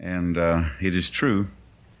And it is true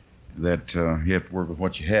that you have to work with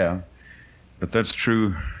what you have, but that's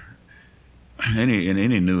true in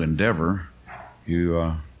any new endeavor.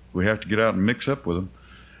 We have to get out and mix up with them.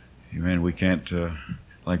 Amen. We can't,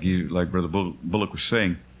 like Brother Bullock was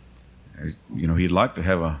saying, he'd like to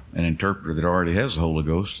have an interpreter that already has the Holy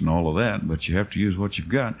Ghost and all of that, but you have to use what you've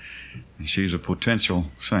got. And she's a potential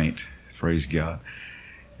saint. Praise God.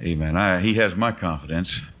 Amen. He has my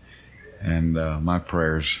confidence and my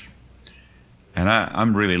prayers. And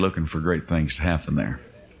I'm really looking for great things to happen there.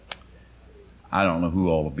 I don't know who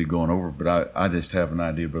all will be going over, but I just have an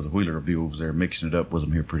idea Brother Wheeler will be over there mixing it up with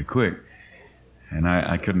them here pretty quick. And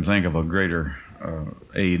I couldn't think of a greater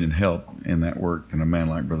aid and help in that work than a man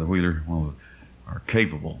like Brother Wheeler, one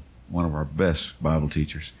of our best Bible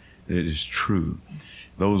teachers. It is true.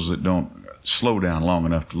 Those that don't slow down long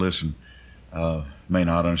enough to listen may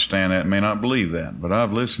not understand that, may not believe that. But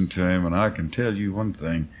I've listened to him, and I can tell you one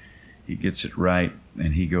thing. He gets it right,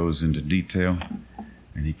 and he goes into detail,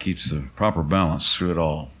 and he keeps the proper balance through it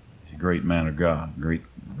all. He's a great man of God, great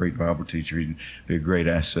Bible teacher. He'd be a great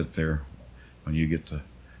asset there when you get the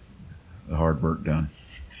hard work done.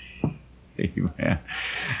 Amen.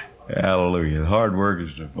 Hallelujah. The hard work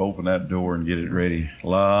is to open that door and get it ready. A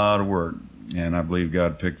lot of work, and I believe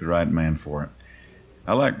God picked the right man for it.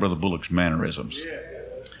 I like Brother Bullock's mannerisms.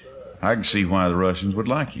 I can see why the Russians would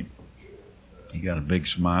like him. He got a big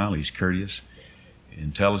smile. He's courteous,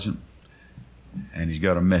 intelligent, and he's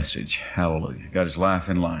got a message. Hallelujah. Got his life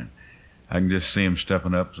in line. I can just see him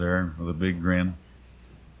stepping up there with a big grin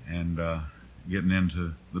and getting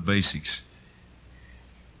into the basics.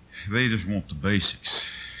 They just want the basics.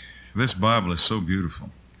 This Bible is so beautiful.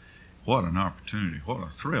 What an opportunity. What a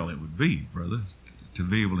thrill it would be, brother, to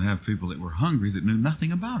be able to have people that were hungry that knew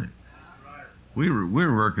nothing about it. We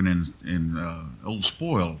were working in old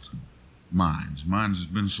spoiled minds. Minds has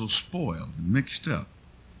been so spoiled and mixed up.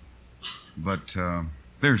 But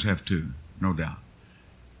theirs have too, no doubt.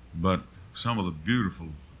 But some of the beautiful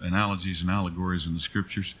analogies and allegories in the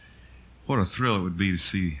Scriptures, what a thrill it would be to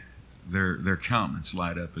see their countenance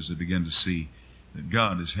light up as they begin to see that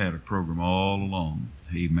God has had a program all along.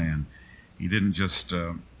 Amen. He didn't just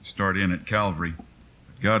start in at Calvary.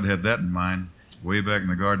 But God had that in mind way back in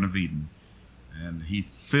the Garden of Eden. And He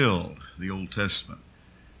filled the Old Testament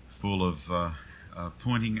full of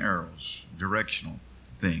pointing arrows, directional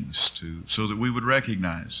things, so that we would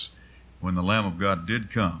recognize when the Lamb of God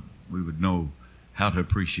did come, we would know how to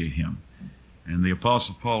appreciate Him. And the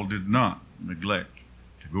Apostle Paul did not neglect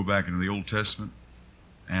to go back into the Old Testament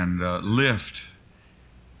and lift.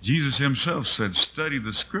 Jesus Himself said, study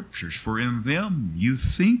the Scriptures, for in them you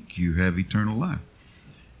think you have eternal life.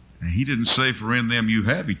 And He didn't say, for in them you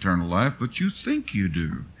have eternal life, but you think you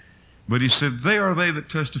do. But He said, they are they that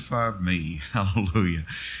testify of me. Hallelujah.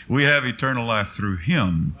 We have eternal life through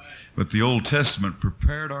Him. But the Old Testament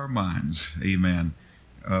prepared our minds, amen,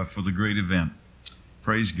 for the great event.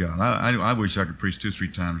 Praise God. I wish I could preach 2 or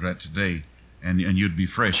 3 times that today, and you'd be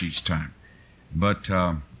fresh each time. But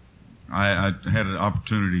I had an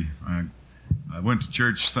opportunity. I went to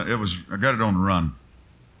church. I got it on the run.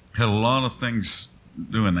 Had a lot of things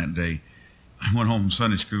doing that day. I went home from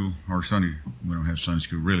Sunday school, or Sunday, we don't have Sunday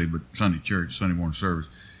school really, but Sunday church, Sunday morning service.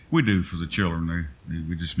 We do for the children.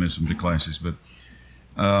 We dismiss them to classes. But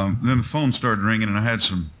then the phone started ringing, and I had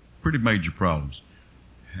some pretty major problems.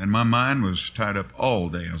 And my mind was tied up all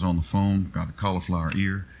day. I was on the phone, got a cauliflower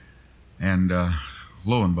ear, and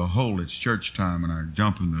lo and behold, it's church time, and I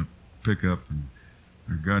jump in the pickup, and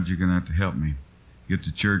God, you're going to have to help me get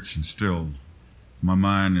to church, and still my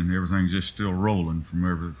mind and everything's just still rolling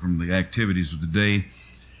from the activities of the day.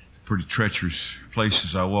 It's pretty treacherous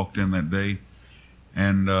places I walked in that day.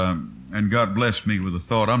 And God blessed me with a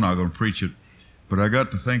thought. I'm not going to preach it, but I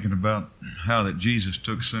got to thinking about how that Jesus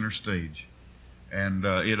took center stage. And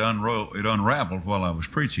it unraveled while I was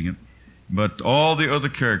preaching it. But all the other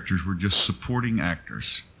characters were just supporting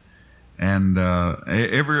actors. And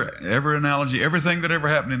every analogy, everything that ever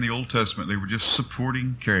happened in the Old Testament, they were just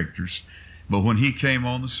supporting characters. But when He came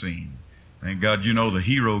on the scene, thank God, the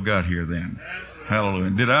hero got here then. Hallelujah.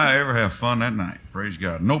 Did I ever have fun that night? Praise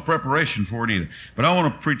God. No preparation for it either. But I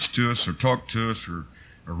want to preach to us or talk to us or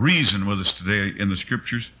reason with us today in the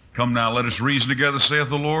Scriptures. Come now, let us reason together, saith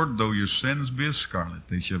the Lord. Though your sins be as scarlet,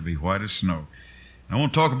 they shall be white as snow. And I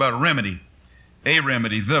want to talk about a remedy, the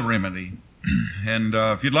remedy. And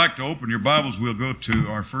if you'd like to open your Bibles, we'll go to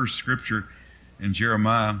our first Scripture in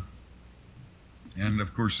Jeremiah. And,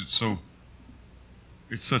 of course, it's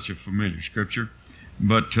such a familiar Scripture.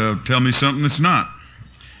 But tell me something that's not.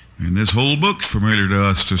 And this whole book's familiar to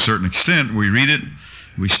us to a certain extent. We read it,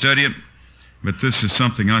 we study it, But this is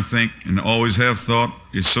something I think and always have thought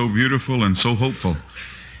is so beautiful and so hopeful.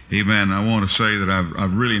 Amen. I want to say that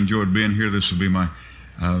I've really enjoyed being here. This will be my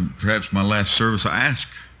perhaps my last service. I asked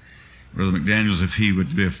Brother McDaniels if he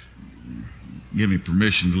would give me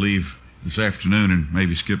permission to leave this afternoon and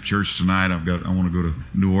maybe skip church tonight. I want to go to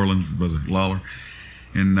New Orleans with Brother Lawler.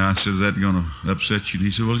 And I said, is that going to upset you? And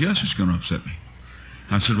he said, well, yes, it's going to upset me.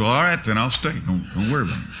 I said, well, all right, then I'll stay. Don't worry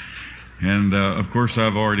about it. And, of course,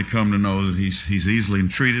 I've already come to know that he's easily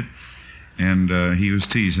entreated, and he was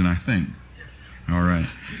teasing, I think. All right.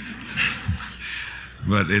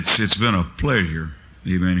 But it's been a pleasure,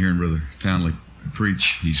 amen, hearing Brother Townley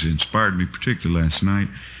preach. He's inspired me, particularly last night,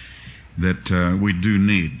 that we do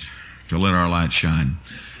need to let our light shine.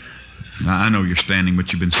 Now, I know you're standing,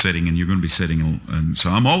 but you've been sitting, and you're going to be sitting. And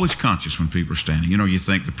so I'm always conscious when people are standing. You know, you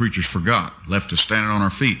think the preachers forgot, left us standing on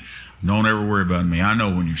our feet. Don't ever worry about me. I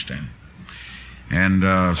know when you're standing.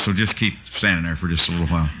 And so just keep standing there for just a little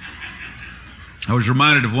while. I was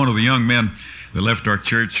reminded of one of the young men that left our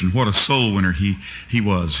church, and what a soul winner he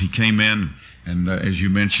was. He came in, and as you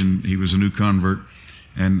mentioned, he was a new convert.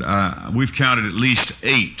 And we've counted at least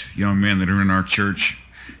 8 young men that are in our church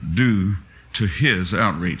due to his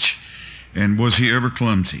outreach. And was he ever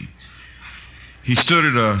clumsy? He stood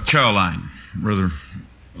at a chow line. Brother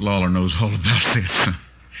Lawler knows all about this.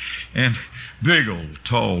 And big old,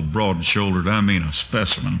 tall, broad-shouldered, I mean a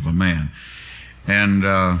specimen of a man. And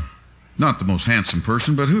not the most handsome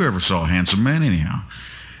person, but whoever saw a handsome man anyhow.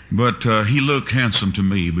 But he looked handsome to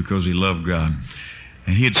me because he loved God.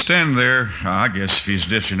 And he'd stand there, I guess if he's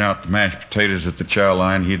dishing out the mashed potatoes at the chow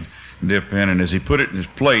line, he'd dip in, and as he put it in his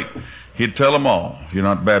plate, he'd tell them all, if you're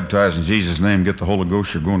not baptized in Jesus' name, get the Holy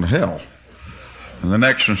Ghost, you're going to hell. And the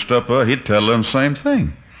next one stepped up, he'd tell them the same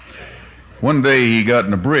thing. One day he got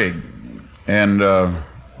in a brig, and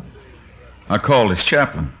I called his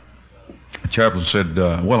chaplain. The chaplain said,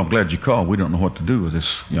 well, I'm glad you called. We don't know what to do with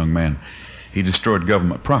this young man. He destroyed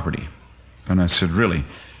government property. And I said, really?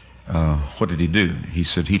 What did he do? He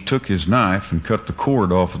said, he took his knife and cut the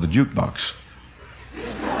cord off of the jukebox.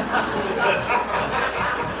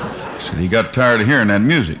 Said he got tired of hearing that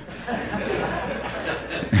music.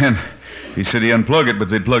 And he said he unplugged it, but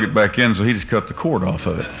they'd plug it back in, so he just cut the cord off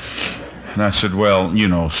of it. And I said, well, you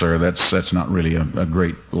know, sir, that's not really a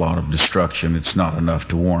great lot of destruction. It's not enough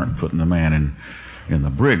to warrant putting the man in the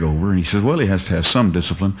brig over. And he says, well, he has to have some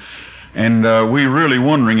discipline. And we're really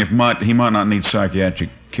wondering if he might not need psychiatric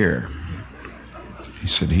care. He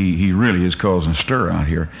said he really is causing a stir out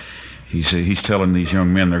here. He said he's telling these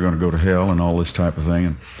young men they're going to go to hell and all this type of thing.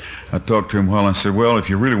 And I talked to him well. I said, well, if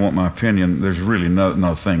you really want my opinion, there's really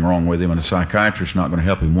no thing wrong with him, and a psychiatrist's not going to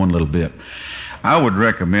help him one little bit. I would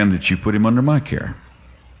recommend that you put him under my care.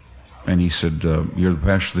 And he said, you're the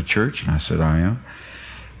pastor of the church? And I said, I am.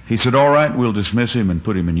 He said, all right, we'll dismiss him and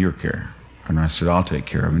put him in your care. And I said, I'll take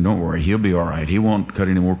care of him. Don't worry, he'll be all right. He won't cut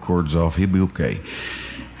any more cords off. He'll be okay.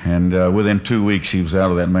 And within 2 weeks, he was out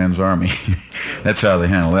of that man's army. That's how they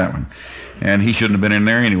handle that one. And he shouldn't have been in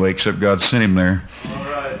there anyway, except God sent him there. All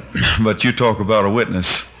right. But you talk about a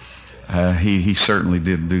witness. He certainly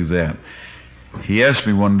did do that. He asked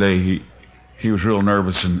me one day, he was real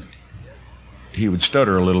nervous, and he would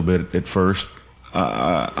stutter a little bit at first.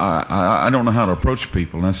 I don't know how to approach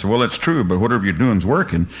people. And I said, well, that's true, but whatever you're doing is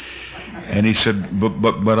working. And he said,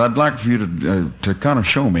 but I'd like for you to kind of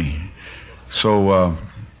show me. So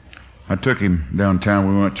I took him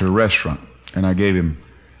downtown. We went to a restaurant, and I gave him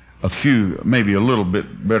a few, maybe a little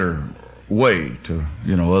bit better way to,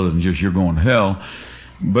 other than just you're going to hell.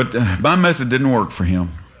 But my method didn't work for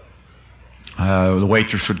him. The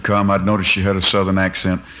waitress would come. I'd notice she had a southern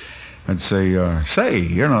accent. I'd say, say,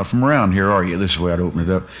 you're not from around here, are you? This way I'd open it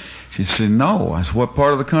up. She'd say, no. I said, what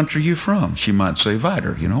part of the country are you from? She might say,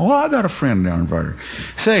 Viter. Oh, I got a friend down in Viter.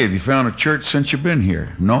 Say, have you found a church since you've been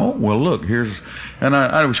here? No? Well, look, here's... And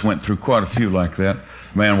I just went through quite a few like that.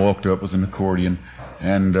 Man walked up with an accordion,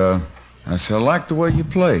 and I said, I like the way you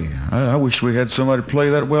play. I wish we had somebody play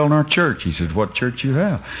that well in our church. He said, what church you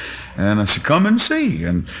have? And I said, come and see.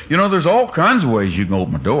 And, there's all kinds of ways you can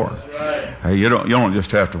open a door. Right. You don't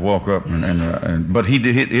just have to walk up. But he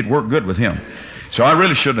did. It worked good with him. So I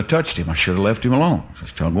really shouldn't have touched him. I should have left him alone.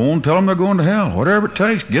 Just go and tell them they're going to hell. Whatever it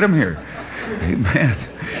takes, get them here.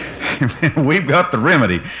 Amen. We've got the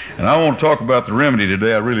remedy. And I want to talk about the remedy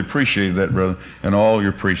today. I really appreciate that, brother, and all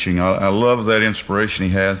your preaching. I love that inspiration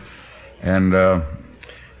he has. And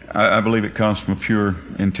I believe it comes from a pure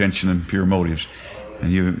intention and pure motives.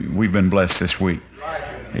 And we've been blessed this week.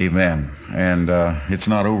 Amen. And it's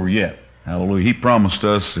not over yet. Hallelujah. He promised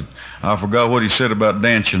us that, I forgot what he said about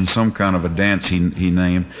dancing, some kind of a dance he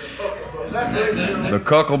named. The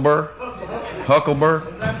Cuckleburr.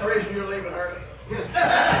 Huckleberg? Is that the reason you're leaving early?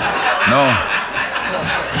 No.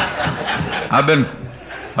 I've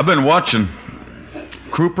been watching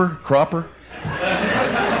Cropper,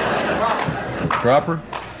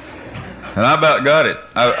 and I about got it.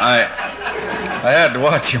 I had to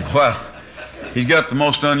watch him. Wow, he's got the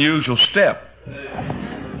most unusual step,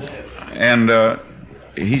 and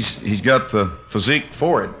he's got the physique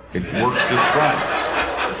for it. It works just fine.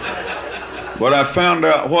 But I found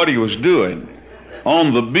out what he was doing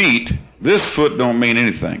on the beat. This foot don't mean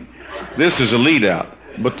anything. This is a lead out,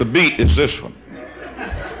 but the beat is this one.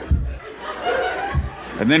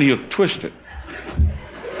 And then he'll twist it.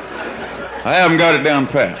 I haven't got it down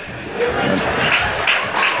pat.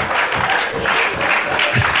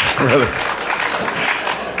 Brother,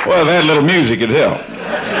 well, that little music would help.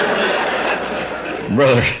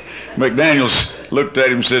 Brother McDaniels looked at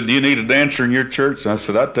him and said, "Do you need a dancer in your church?" And I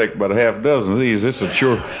said, "I'd take about a half dozen of these. This would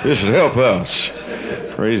help us."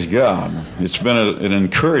 Praise God. It's been an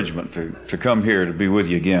encouragement to come here to be with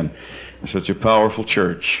you again. It's such a powerful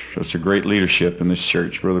church, such a great leadership in this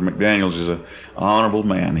church. Brother McDaniels is an honorable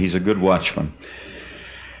man. He's a good watchman.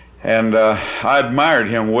 And I admired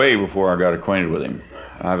him way before I got acquainted with him.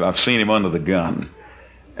 I've seen him under the gun.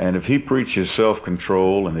 And if he preaches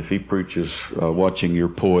self-control, and if he preaches watching your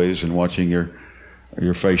poise and watching your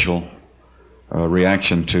facial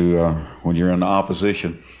reaction to when you're in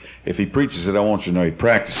opposition, if he preaches it, I want you to know he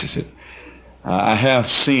practices it. I have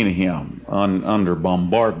seen him under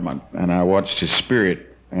bombardment, and I watched his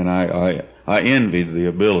spirit, and I envied the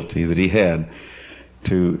ability that he had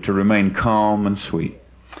to remain calm and sweet.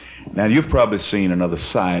 Now, you've probably seen another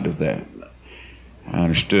side of that. I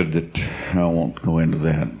understood that. I won't go into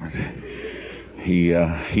that.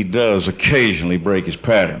 He does occasionally break his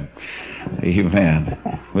pattern. Amen.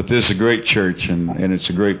 But this is a great church, and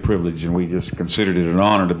it's a great privilege, and we just considered it an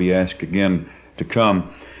honor to be asked again to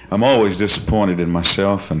come. I'm always disappointed in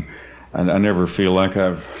myself, and I never feel like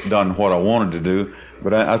I've done what I wanted to do,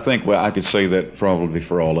 but I think I could say that probably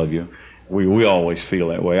for all of you. We always feel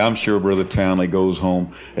that way. I'm sure Brother Townley goes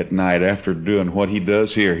home at night after doing what he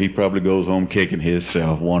does here. He probably goes home kicking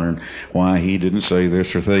himself, wondering why he didn't say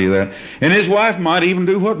this or say that. And his wife might even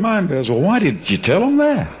do what mine does. Well, why did you tell him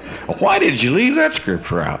that? Why did you leave that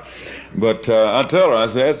scripture out? But I tell her, I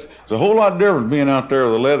said, it's a whole lot different being out there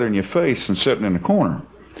with the leather in your face and sitting in the corner.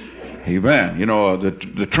 Amen. You know,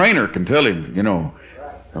 the trainer can tell him, you know,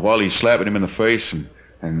 while he's slapping him in the face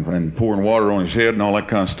and pouring water on his head and all that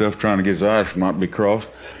kind of stuff, trying to get his eyes from not to be crossed.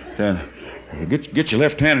 Get your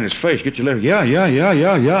left hand in his face. Get your left. Yeah.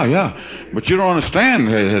 But you don't understand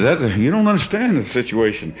that. You don't understand the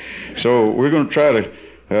situation. So we're going to try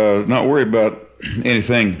to not worry about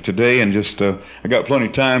anything today, and just I got plenty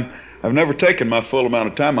of time. I've never taken my full amount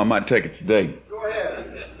of time. I might take it today. Go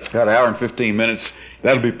ahead. Got an hour and 15 minutes.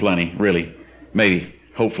 That'll be plenty, really. Maybe,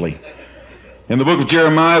 hopefully. In the book of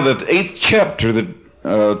Jeremiah, the 8th chapter, the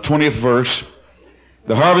 20th verse,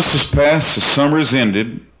 the harvest is past, the summer is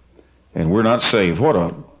ended, and we're not saved. What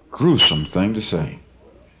a gruesome thing to say.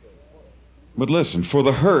 But listen, for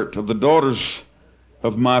the hurt of the daughters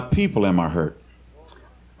of my people am I hurt.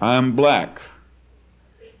 I am black.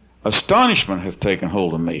 Astonishment hath taken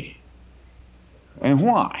hold of me. And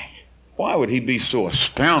why? Why would he be so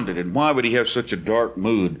astounded, and why would he have such a dark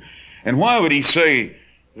mood? And why would he say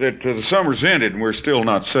that the summer's ended and we're still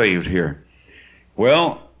not saved here?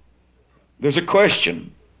 Well, there's a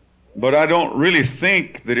question, but I don't really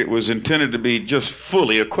think that it was intended to be just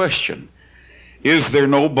fully a question. Is there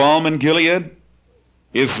no balm in Gilead?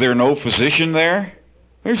 Is there no physician there?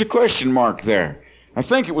 There's a question mark there. I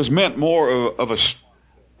think it was meant more of a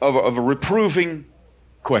reproving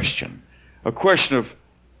question, a question of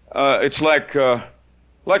it's like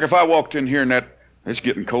if I walked in here and it's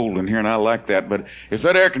getting cold in here and I like that, but if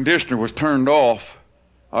that air conditioner was turned off,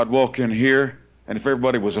 I'd walk in here. And if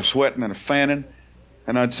everybody was a sweating and a fanning,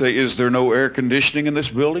 and I'd say, is there no air conditioning in this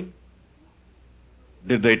building?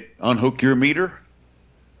 Did they unhook your meter?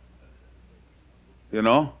 You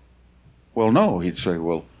know? Well, no. He'd say,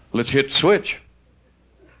 well, let's hit the switch.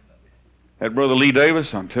 That Brother Lee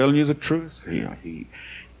Davis, I'm telling you the truth.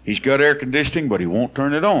 He's got air conditioning, but he won't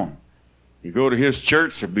turn it on. You go to his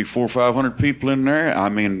church, there'd be 400 or 500 people in there. I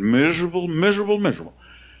mean, miserable.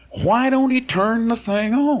 Why don't he turn the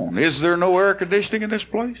thing on? Is there no air conditioning in this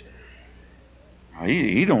place?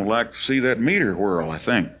 He don't like to see that meter whirl, I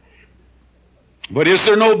think. But is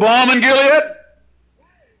there no balm in Gilead?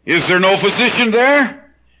 Is there no physician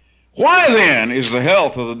there? Why then is the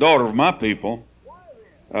health of the daughter of my people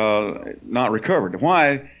not recovered?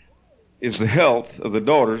 Why is the health of the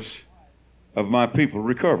daughters of my people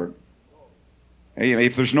recovered?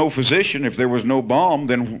 If there's no physician, if there was no balm,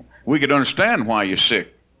 then we could understand why you're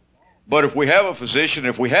sick. But if we have a physician,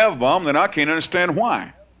 if we have balm, then I can't understand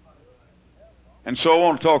why. And so I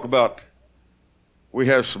want to talk about, we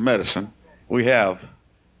have some medicine. We have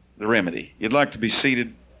the remedy. You'd like to be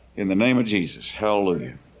seated in the name of Jesus.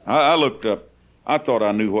 Hallelujah. I looked up. I thought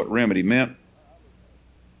I knew what remedy meant.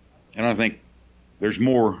 And I think there's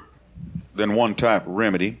more than one type of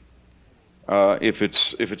remedy. If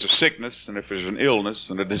it's a sickness and if there's an illness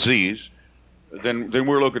and a disease, then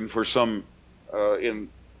we're looking for some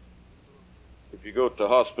if you go to the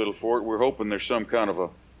hospital for it, we're hoping there's some kind of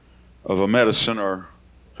a medicine or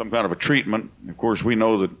some kind of a treatment. Of course, we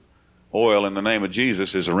know that oil in the name of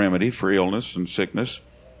Jesus is a remedy for illness and sickness.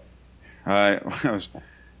 My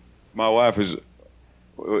wife it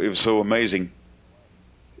was so amazing.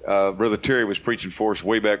 Brother Terry was preaching for us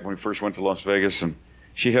way back when we first went to Las Vegas, and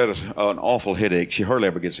she had an awful headache. She hardly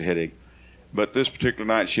ever gets a headache. But this particular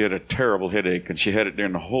night, she had a terrible headache, and she had it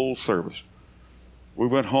during the whole service. We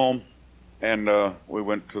went home, and we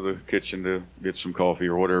went to the kitchen to get some coffee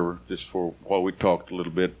or whatever, just while we talked a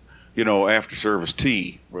little bit. After service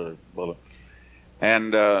tea, Brother Bubba.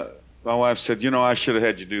 And my wife said, I should have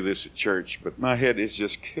had you do this at church, but my head is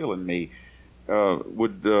just killing me.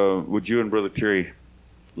 Would you and Brother Terry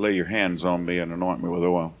lay your hands on me and anoint me with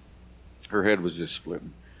oil? Her head was just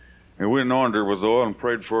splitting. And we anointed her with oil and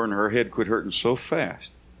prayed for her, and her head quit hurting so fast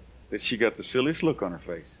that she got the silliest look on her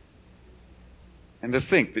face. And to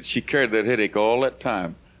think that she carried that headache all that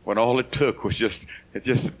time, when all it took was just a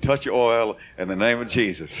touch of oil in the name of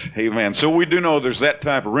Jesus. Amen. So we do know there's that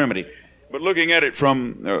type of remedy. But looking at it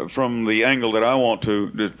from the angle that I want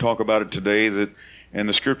to talk about it today, and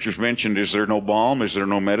the scriptures mentioned, is there no balm? Is there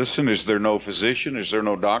no medicine? Is there no physician? Is there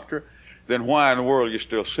no doctor? Then why in the world are you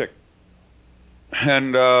still sick?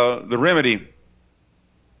 And the remedy,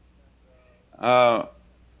 I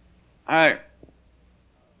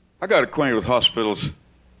got acquainted with hospitals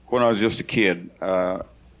when I was just a kid. My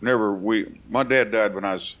dad died when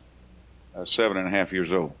I was 7.5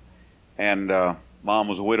 years old, and Mom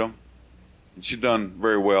was a widow, and she'd done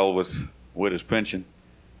very well with widow's pension,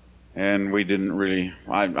 and we didn't really.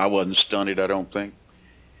 I wasn't stunted, I don't think,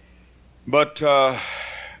 but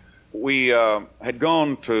we had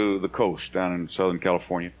gone to the coast down in Southern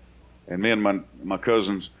California, and me and my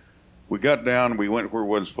cousins, we got down. We went where we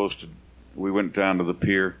wasn't supposed to. We went down to the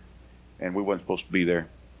pier, and we weren't supposed to be there.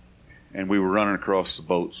 And we were running across the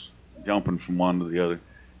boats, jumping from one to the other,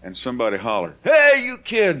 and somebody hollered, "Hey, you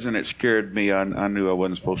kids!" And it scared me. I knew I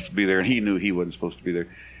wasn't supposed to be there, and he knew he wasn't supposed to be there.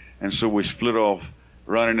 And so we split off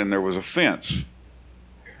running, and there was a fence.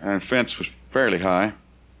 And the fence was fairly high.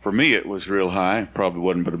 For me, it was real high. Probably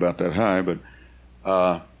wasn't but about that high, but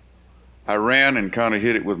I ran and kind of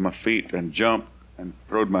hit it with my feet and jumped and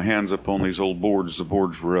throwed my hands up on these old boards. The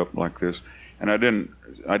boards were up like this. And I didn't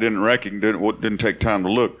take time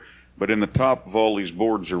to look, but in the top of all these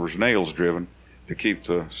boards there was nails driven to keep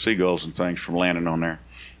the seagulls and things from landing on there.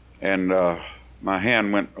 And my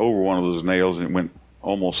hand went over one of those nails, and it went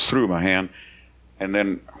almost through my hand. And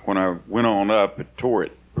then when I went on up, it tore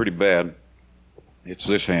it pretty bad. It's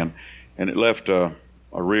this hand, and it left the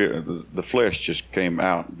flesh just came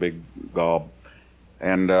out, big gob.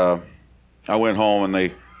 And I went home,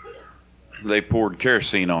 and they poured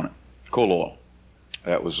kerosene on it, coal oil.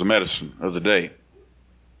 That was the medicine of the day.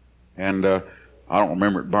 And I don't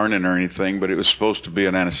remember it burning or anything, but it was supposed to be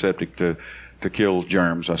an antiseptic to kill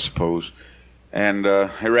germs, I suppose. And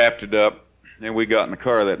they wrapped it up, and we got in the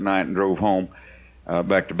car that night and drove home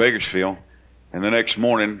back to Bakersfield. And the next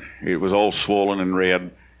morning, it was all swollen and red,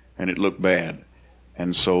 and it looked bad.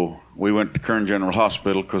 And so we went to Kern General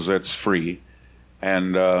Hospital because that's free.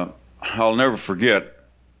 And I'll never forget,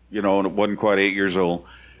 and it wasn't quite 8 years old,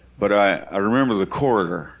 but I remember the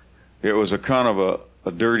corridor. It was a kind of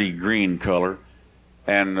a dirty green color,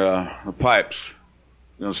 and the pipes,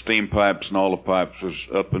 steam pipes and all the pipes was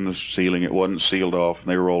up in the ceiling. It wasn't sealed off, and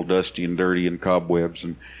they were all dusty and dirty and cobwebs,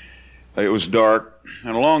 and it was dark.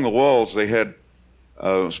 And along the walls they had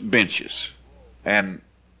benches, and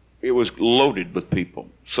it was loaded with people,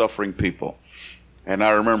 suffering people. And I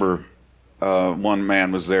remember one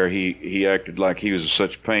man was there. He acted like he was in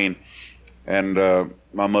such pain, and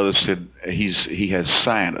my mother said he has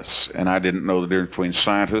sinus, and I didn't know the difference between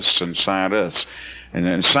scientists and sinus. And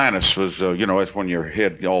then sinus was that's when your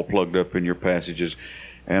head all plugged up in your passages,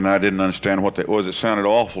 and I didn't understand what that was. It sounded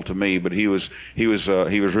awful to me, but he was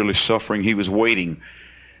really suffering. He was waiting.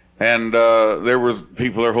 And there were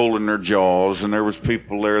people there holding their jaws, and there was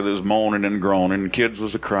people there that was moaning and groaning, and kids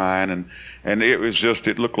was a crying, and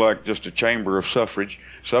it looked like just a chamber of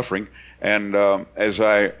suffering. And as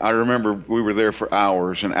I remember, we were there for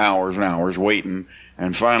hours and hours and hours waiting,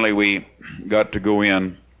 and finally we got to go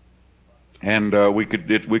in, and we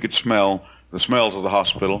could smell the smells of the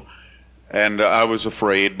hospital, and I was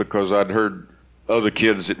afraid because I'd heard other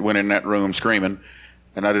kids that went in that room screaming,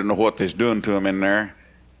 and I didn't know what they was doing to them in there.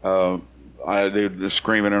 They were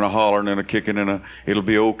screaming and a hollering and a kicking and a, it'll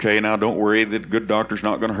be okay now, don't worry, the good doctor's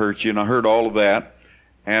not going to hurt you. And I heard all of that.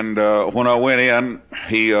 And when I went in,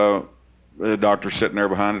 the doctor sitting there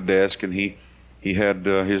behind the desk, and he had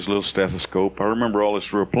his little stethoscope. I remember all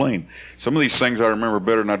this real plain. Some of these things I remember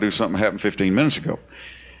better than I do something that happened 15 minutes ago.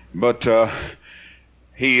 But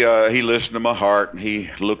he listened to my heart, and he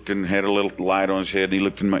looked and had a little light on his head, and he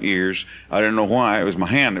looked in my ears. I didn't know why. It was my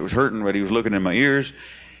hand that was hurting, but he was looking in my ears.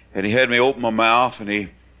 And he had me open my mouth, and he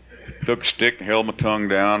took a stick and held my tongue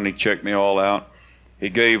down, and he checked me all out. He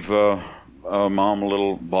gave Mom a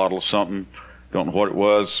little bottle of something, don't know what it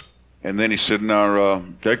was. And then he said, now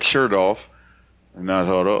take your shirt off. And I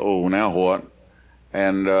thought, uh-oh, now what?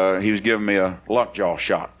 And he was giving me a lockjaw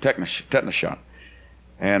shot, tetanus shot.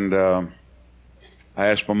 And I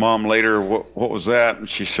asked my mom later, what was that? And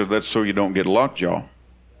she said, that's so you don't get lockjaw.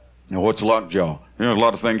 Now, what's lockjaw? There's a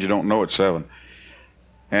lot of things you don't know at 7.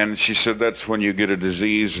 And she said, that's when you get a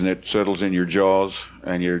disease and it settles in your jaws,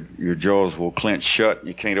 and your jaws will clench shut, and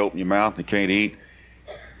you can't open your mouth, and you can't eat.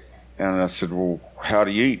 And I said, well, how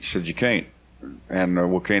do you eat? She said, you can't. And,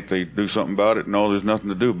 well, can't they do something about it? No, there's nothing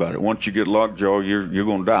to do about it. Once you get lockjaw, you're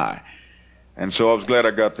going to die. And so I was glad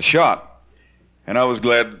I got the shot. And I was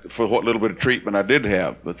glad for what little bit of treatment I did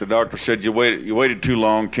have. But the doctor said, you waited too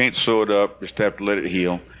long, can't sew it up, just have to let it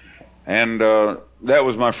heal. And that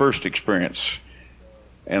was my first experience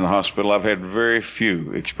in the hospital. I've had very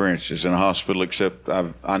few experiences in a hospital, except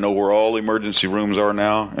I know where all the emergency rooms are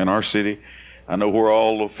now in our city. I know where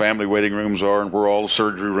all the family waiting rooms are, and where all the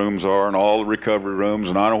surgery rooms are, and all the recovery rooms,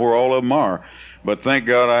 and I know where all of them are. But thank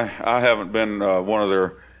God I haven't been one of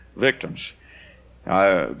their victims.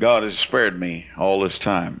 God has spared me all this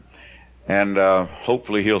time, and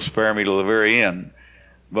hopefully He'll spare me to the very end.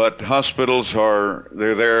 But hospitals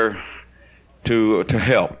they're there to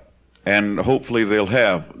help. And hopefully they'll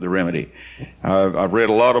have the remedy. I've read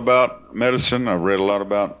a lot about medicine. I've read a lot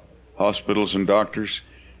about hospitals and doctors.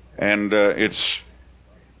 And it's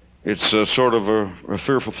a sort of a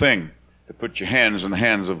fearful thing to put your hands in the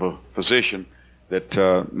hands of a physician that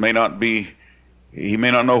he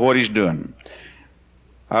may not know what he's doing.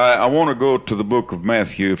 I want to go to the book of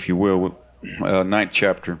Matthew, if you will, 9th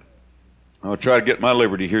chapter. I'll try to get my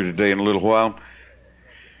liberty here today in a little while.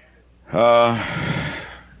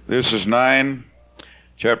 This is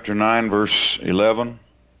chapter 9, verse 11.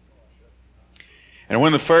 And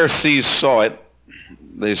when the Pharisees saw it,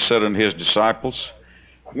 they said unto his disciples,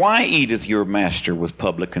 why eateth your master with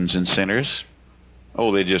publicans and sinners?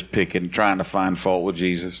 Oh, they just picking, trying to find fault with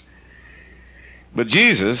Jesus. But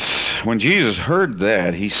when Jesus heard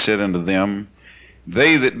that, he said unto them,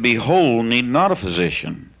 they that be whole need not a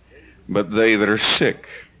physician, but they that are sick.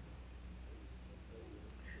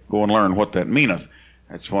 Go and learn what that meaneth.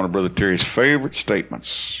 That's one of Brother Terry's favorite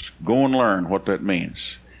statements. Go and learn what that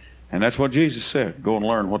means. And that's what Jesus said. Go and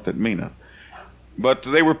learn what that meaneth. But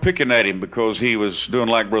they were picking at him because he was doing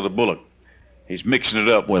like Brother Bullock. He's mixing it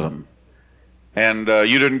up with them. And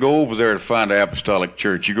you didn't go over there to find an apostolic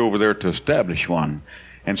church. You go over there to establish one.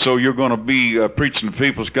 And so you're going to be preaching to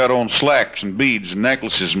people that's got on slacks and beads and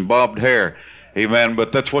necklaces and bobbed hair. Amen.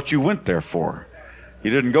 But that's what you went there for.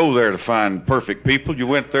 You didn't go there to find perfect people. You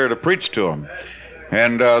went there to preach to them.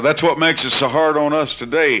 And that's what makes it so hard on us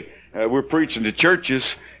today. We're preaching to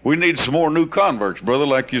churches. We need some more new converts, brother,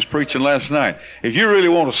 like you was preaching last night. If you really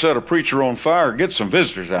want to set a preacher on fire, get some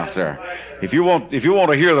visitors out there. If you want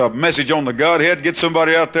to hear the message on the Godhead, get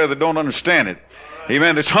somebody out there that don't understand it.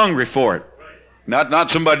 Amen, that's hungry for it. Not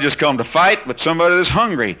somebody just come to fight, but somebody that's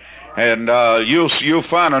hungry. And you'll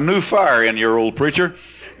find a new fire in your old preacher.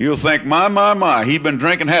 You'll think, my, he'd been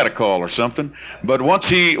drinking Hadacol or something. But once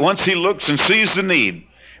he looks and sees the need.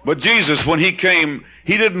 But Jesus, when he came,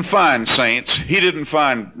 he didn't find saints. He didn't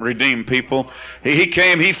find redeemed people. He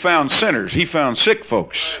came, he found sinners. He found sick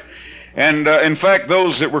folks. And in fact,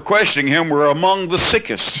 those that were questioning him were among the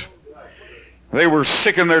sickest. They were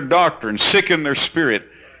sick in their doctrine, sick in their spirit.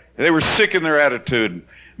 They were sick in their attitude.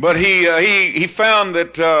 But he found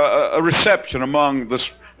that a reception among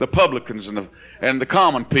the publicans and the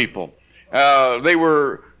common people. They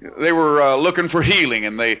were looking for healing,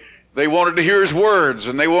 and they wanted to hear his words,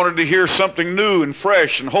 and they wanted to hear something new and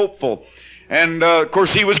fresh and hopeful. And of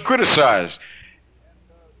course, he was criticized.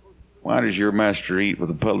 Why does your master eat with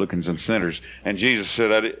the publicans and sinners? And Jesus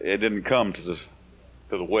said, I didn't come to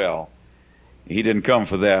the well. He didn't come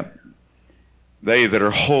for that. They that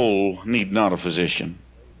are whole need not a physician,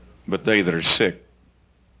 but they that are sick.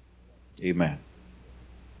 Amen.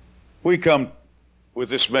 We come with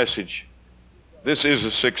this message. This is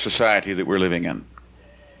a sick society that we're living in.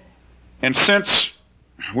 And since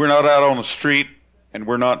we're not out on the street and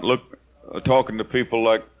we're not talking to people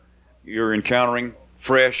like you're encountering,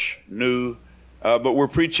 fresh, new, but we're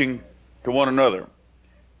preaching to one another.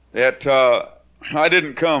 That I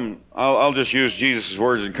didn't come, I'll just use Jesus'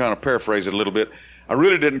 words and kind of paraphrase it a little bit. I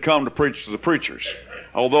really didn't come to preach to the preachers,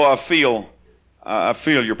 although I feel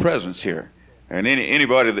your presence here. And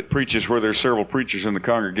anybody that preaches where there's several preachers in the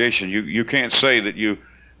congregation, you can't say that you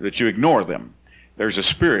ignore them. There's a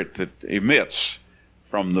spirit that emits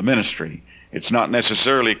from the ministry. It's not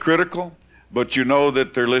necessarily critical, but you know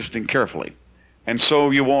that they're listening carefully. And so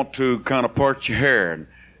you want to kind of part your hair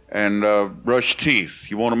and brush teeth.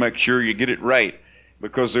 You want to make sure you get it right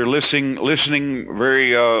because they're listening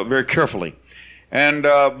very very carefully. And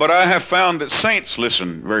but I have found that saints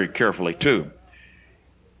listen very carefully too.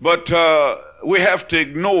 But we have to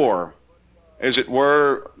ignore, as it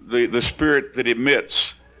were, the spirit that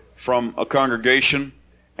emits from a congregation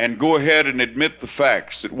and go ahead and admit the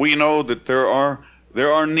facts that we know that there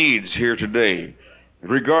are needs here today,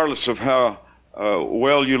 regardless of how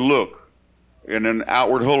well you look in an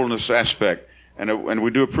outward holiness aspect. And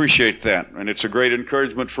we do appreciate that. And it's a great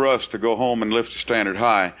encouragement for us to go home and lift the standard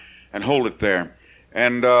high and hold it there.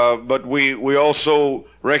 And but we also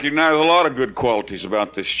recognize a lot of good qualities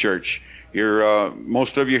about this church.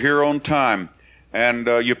 Most of you here on time, and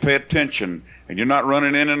you pay attention, and you're not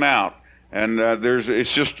running in and out. And there's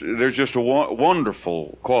just a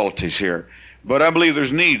wonderful qualities here. But I believe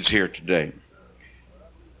there's needs here today.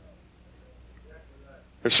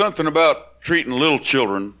 There's something about treating little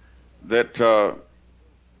children that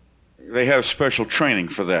they have special training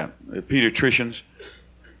for that. The pediatricians,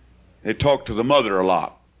 they talk to the mother a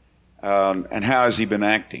lot, and how has he been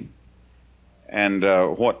acting, and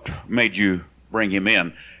what made you bring him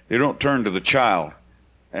in. They don't turn to the child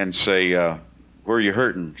and say, where are you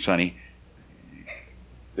hurting, sonny?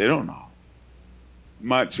 They don't know. You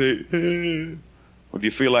might say, well, do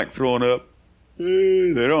you feel like throwing up?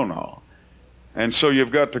 They don't know. And so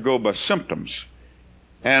you've got to go by symptoms.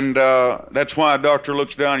 And that's why a doctor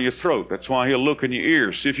looks down your throat. That's why he'll look in your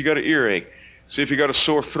ears, see if you got an earache, see if you got a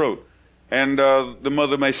sore throat. And the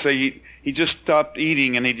mother may say, he just stopped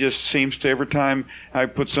eating, and he just seems to, every time I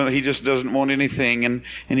put something, he just doesn't want anything, and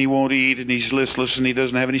he won't eat, and he's listless, and he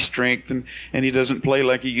doesn't have any strength, and he doesn't play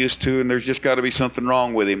like he used to, and there's just got to be something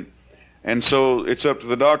wrong with him. And so it's up to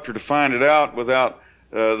the doctor to find it out without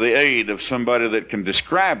the aid of somebody that can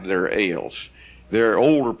describe their ails. Their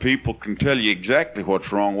older people can tell you exactly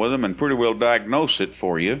what's wrong with them and pretty well diagnose it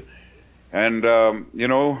for you. And, you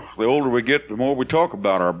know, the older we get, the more we talk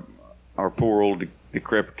about our poor old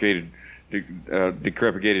decrepitated,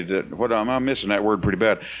 what am I missing that word pretty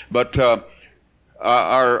bad? But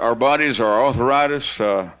our bodies, our arthritis,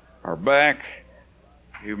 our back.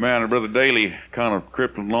 Man, Brother Daly kind of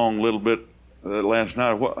crippled along a little bit last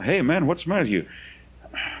night. Hey, man, what's the matter with you?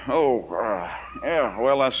 Yeah,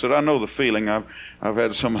 well, I said, I know the feeling. I've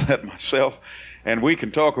had some of that myself, and we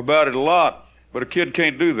can talk about it a lot, but a kid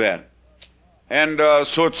can't do that. And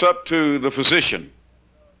so it's up to the physician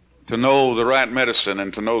to know the right medicine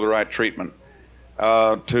and to know the right treatment,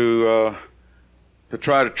 to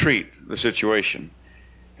try to treat the situation.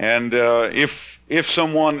 And if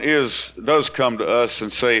someone does come to us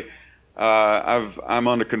and say, I'm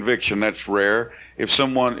under conviction, that's rare. If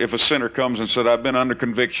a sinner comes and said, I've been under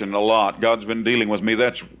conviction a lot, God's been dealing with me,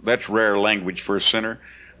 that's rare language for a sinner.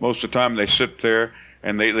 Most of the time they sit there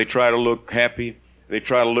and they try to look happy, they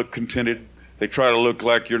try to look contented, they try to look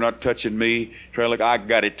like you're not touching me, try to look, I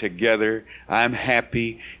got it together, I'm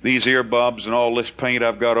happy, these earbobs and all this paint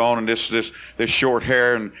I've got on and this short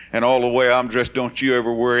hair and all the way I'm dressed, don't you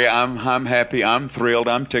ever worry, I'm happy, I'm thrilled,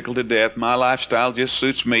 I'm tickled to death, my lifestyle just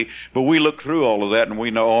suits me. But we look through all of that and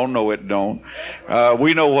we know, oh no it don't.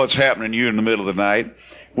 We know what's happening to you in the middle of the night.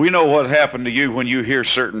 We know what happened to you when you hear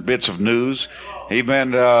certain bits of news.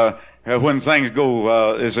 Amen. When things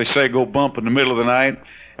go, as they say, go bump in the middle of the night.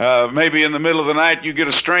 Maybe in the middle of the night you get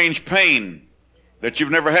a strange pain that you've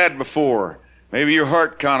never had before. Maybe your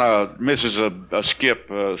heart kind of misses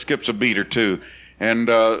skips a beat or two. And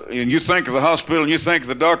you think of the hospital and you think of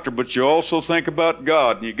the doctor, but you also think about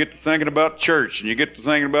God. And you get to thinking about church, and you get to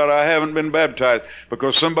thinking about, I haven't been baptized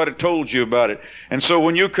because somebody told you about it. And so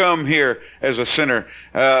when you come here as a sinner,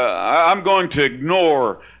 I'm going to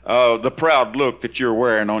ignore the proud look that you're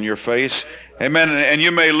wearing on your face. Amen. And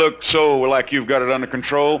you may look so like you've got it under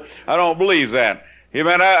control. I don't believe that.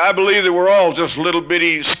 Amen. I believe that we're all just little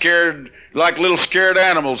bitty scared, like little scared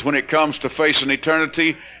animals when it comes to facing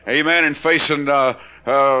eternity. Amen. And facing a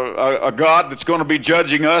God that's going to be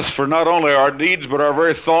judging us for not only our deeds, but our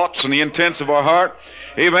very thoughts and the intents of our heart.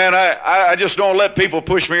 Amen. I just don't let people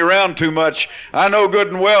push me around too much. I know good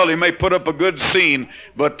and well He may put up a good scene,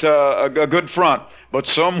 but a good front. But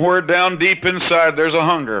somewhere down deep inside there's a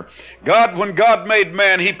hunger. When God made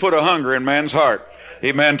man, He put a hunger in man's heart.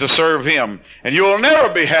 Amen, to serve Him. And you'll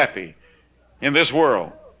never be happy in this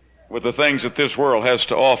world with the things that this world has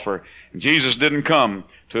to offer. And Jesus didn't come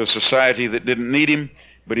to a society that didn't need Him,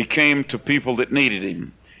 but He came to people that needed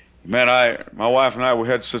Him. Man, my wife and I, we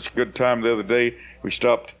had such a good time the other day. We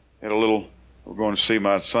stopped at we're going to see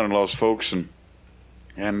my son-in-law's folks, and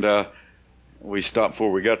we stopped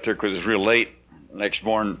before we got there because it was real late. Next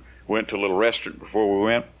morning, went to a little restaurant before we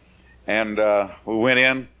went, and we went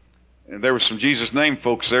in. And there were some Jesus name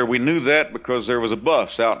folks there. We knew that because there was a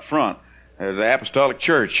bus out front at the Apostolic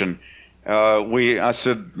Church. And I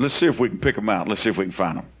said, let's see if we can pick them out. Let's see if we can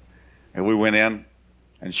find them. And we went in,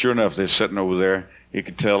 and sure enough, they're sitting over there. You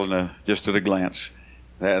could tell just at a glance.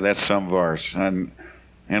 That's some of ours. And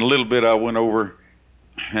a little bit I went over,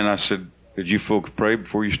 and I said, did you folks pray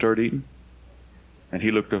before you start eating? And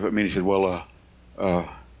he looked up at me and he said, well,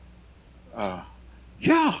 yeah.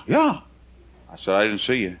 I said, I didn't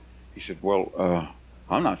see you. He said, well,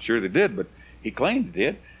 I'm not sure they did, but he claimed they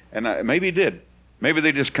did. And maybe he did. Maybe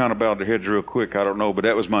they just kind of bowed their heads real quick. I don't know, but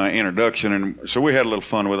that was my introduction. And so we had a little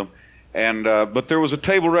fun with them. And but there was a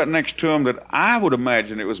table right next to them that I would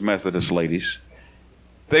imagine it was Methodist ladies.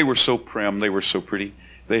 They were so prim. They were so pretty.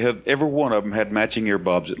 Every one of them had matching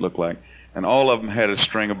earbobs, it looked like. And all of them had a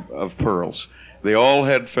string of pearls. They all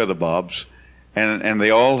had feather bobs. And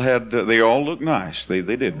they all looked nice. They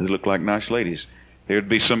did. They looked like nice ladies. There would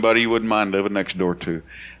be somebody you wouldn't mind living next door to.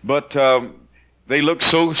 But they look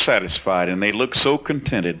so satisfied and they look so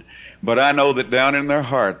contented. But I know that down in their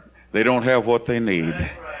heart, they don't have what they need.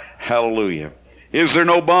 Hallelujah. Is there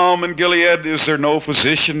no balm in Gilead? Is there no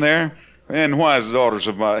physician there? And why is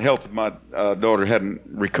the health of my daughter hadn't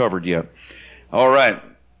recovered yet? All right.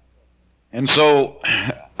 And so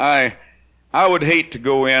I would hate to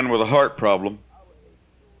go in with a heart problem.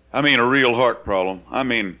 I mean, a real heart problem. I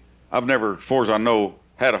mean, I've never, as far as I know,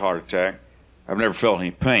 had a heart attack. I've never felt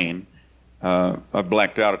any pain. I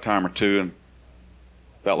blacked out a time or two and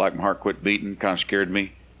felt like my heart quit beating. Kind of scared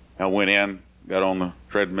me. I went in, got on the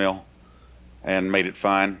treadmill, and made it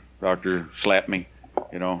fine. Doctor slapped me,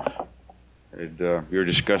 said, you're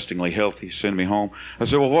disgustingly healthy. Send me home. I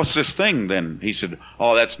said, well, what's this thing then? He said,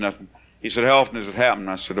 oh, that's nothing. He said, how often does it happen?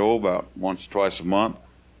 I said, about once, twice a month.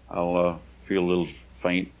 I'll feel a little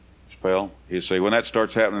faint spell. He'd say, when that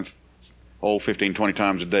starts happening, 15, 20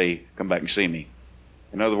 times a day, come back and see me.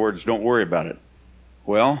 In other words, don't worry about it.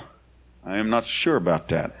 Well, I am not sure about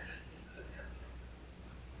that.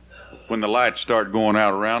 When the lights start going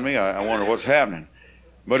out around me, I wonder what's happening.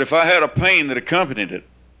 But if I had a pain that accompanied it,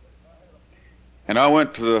 and I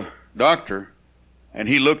went to the doctor, and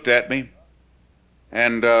he looked at me,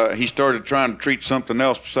 and he started trying to treat something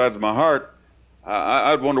else besides my heart,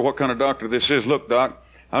 I'd wonder what kind of doctor this is. Look, Doc,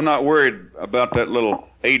 I'm not worried about that little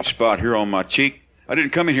age spot here on my cheek. I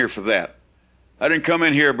didn't come in here for that. I didn't come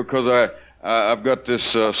in here because I've got this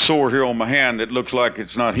sore here on my hand that looks like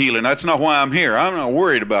it's not healing. That's not why I'm here. I'm not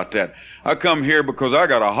worried about that. I come here because I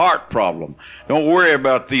got a heart problem. Don't worry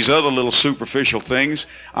about these other little superficial things.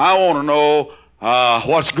 I want to know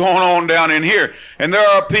what's going on down in here. And there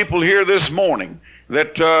are people here this morning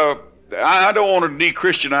that I don't want to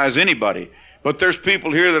de-Christianize anybody, but there's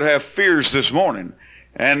people here that have fears this morning.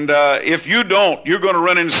 And if you don't, you're going to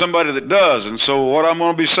run into somebody that does. And so what I'm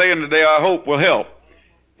going to be saying today, I hope, will help.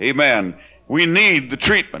 Amen. We need the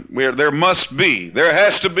treatment. There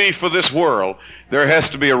has to be for this world, there has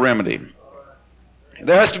to be a remedy.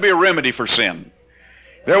 There has to be a remedy for sin.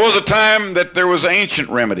 There was a time that there was ancient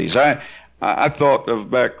remedies. I thought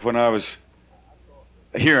of back when I was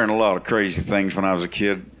hearing a lot of crazy things when I was a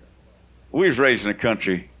kid. We was raised in a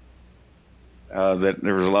country that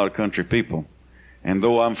there was a lot of country people. And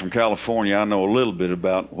though I'm from California, I know a little bit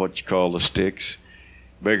about what you call the sticks.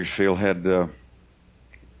 Bakersfield had, a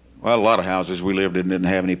lot of houses we lived in didn't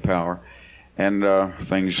have any power, and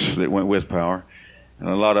things that went with power. And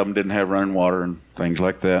a lot of them didn't have running water and things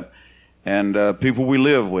like that. And people we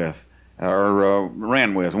lived with, or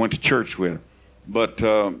ran with, went to church with. But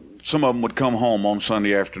some of them would come home on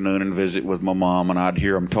Sunday afternoon and visit with my mom, and I'd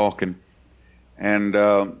hear them talking. And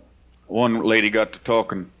one lady got to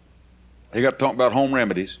talking. They got to talking about home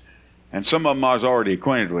remedies, and some of them I was already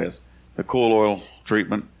acquainted with, the coal oil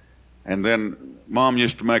treatment, and then Mom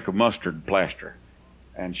used to make a mustard plaster,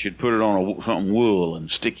 and she'd put it on something wool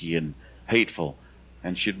and sticky and hateful,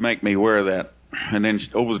 and she'd make me wear that, and then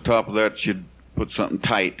over the top of that she'd put something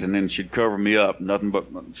tight, and then she'd cover me up, nothing but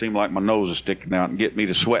it seemed like my nose was sticking out, and get me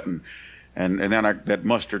to sweating, and then that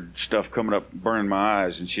mustard stuff coming up, burning my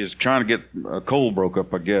eyes, and she's trying to get a cold broke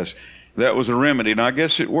up, I guess. That was a remedy, and I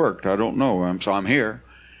guess it worked. I don't know. So I'm here.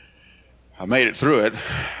 I made it through it,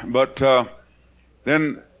 but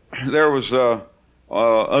then there was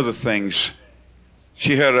other things.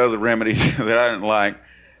 She had other remedies that I didn't like,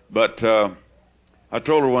 but I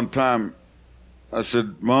told her one time, I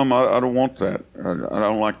said, Mom, I don't want that. I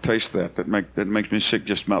don't like to taste that. That makes me sick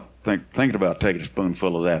just about thinking about taking a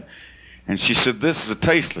spoonful of that. And she said, this is a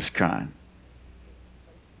tasteless kind.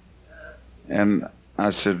 And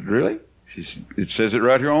I said, really? She said, it says it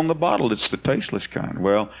right here on the bottle. It's the tasteless kind.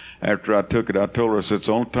 Well, after I took it, I told her, I said, it's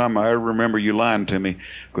the only time I ever remember you lying to me,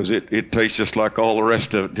 because it tastes just like all the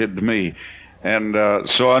rest of it did to me. And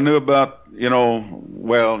so I knew about,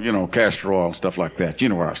 castor oil and stuff like that. You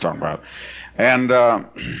know what I was talking about. And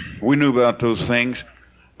we knew about those things.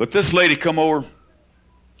 But this lady come over,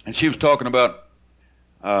 and she was talking about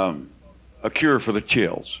a cure for the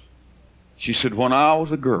chills. She said, when I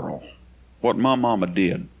was a girl, what my mama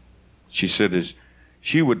did, she said, is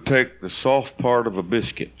she would take the soft part of a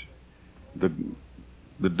biscuit, the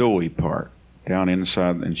doughy part, down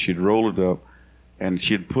inside, and she'd roll it up, and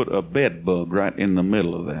she'd put a bed bug right in the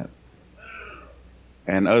middle of that.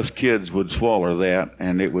 And us kids would swallow that,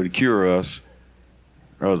 and it would cure us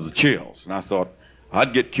of the chills. And I thought,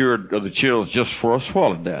 I'd get cured of the chills just before I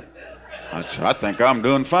swallowed that. I think I'm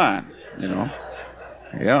doing fine,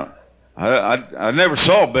 Yeah. I never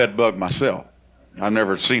saw a bed bug myself. I've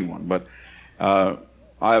never seen one, but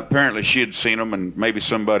apparently she had seen them, and maybe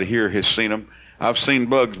somebody here has seen them. I've seen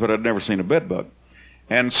bugs, but I've never seen a bed bug.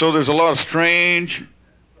 And so there's a lot of strange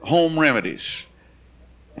home remedies.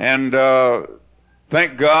 And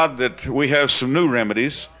thank God that we have some new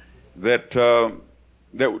remedies that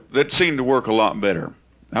seem to work a lot better.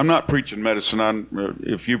 I'm not preaching medicine.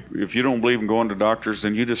 If you don't believe in going to doctors,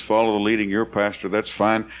 then you just follow the leading of your pastor. That's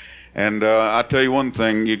fine. And I tell you one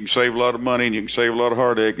thing, you can save a lot of money and you can save a lot of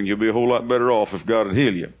heartache, and you'll be a whole lot better off if God would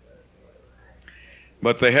heal you.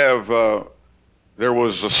 But they have, there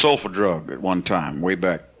was a sulfa drug at one time, way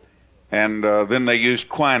back. And then they used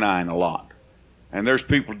quinine a lot. And there's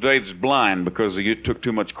people today that's blind because you took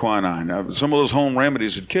too much quinine. Some of those home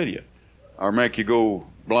remedies would kill you or make you go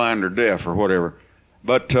blind or deaf or whatever.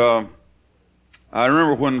 But I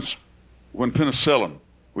remember when penicillin,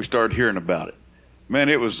 we started hearing about it. Man,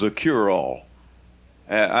 it was the cure-all.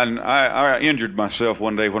 I injured myself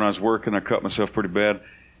one day when I was working. I cut myself pretty bad.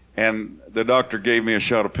 And the doctor gave me a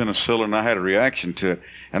shot of penicillin, and I had a reaction to it.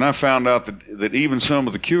 And I found out that even some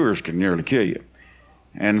of the cures can nearly kill you.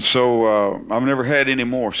 And so I've never had any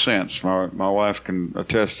more since. My wife can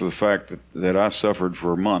attest to the fact that I suffered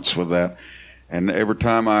for months with that. And every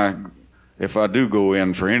time if I do go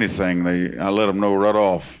in for anything, I let them know right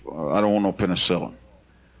off, I don't want no penicillin.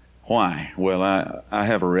 Why? Well, I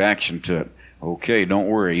have a reaction to it. Okay, don't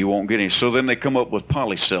worry, you won't get any. So then they come up with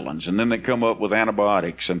polycillins, and then they come up with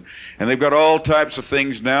antibiotics, and they've got all types of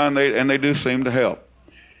things now, and they do seem to help.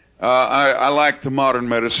 I like the modern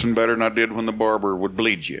medicine better than I did when the barber would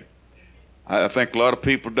bleed you. I think a lot of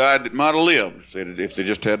people died that might have lived if they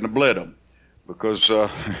just hadn't bled them, because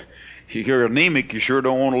if you're anemic, you sure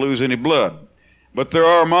don't want to lose any blood. But there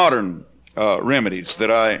are modern remedies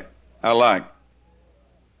that I like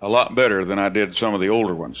a lot better than I did some of the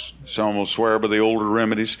older ones. Some will swear by the older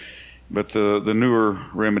remedies, but the newer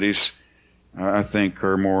remedies, I think,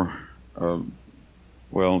 are more,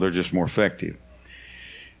 they're just more effective.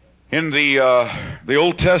 In the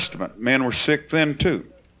Old Testament, men were sick then too.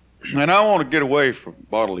 And I want to get away from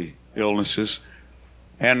bodily illnesses,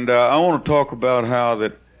 and I want to talk about how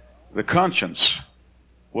that the conscience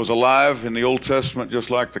was alive in the Old Testament just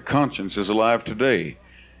like the conscience is alive today.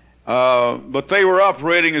 But they were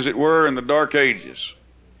operating, as it were, in the dark ages.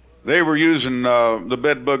 They were using the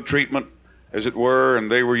bed bug treatment, as it were, and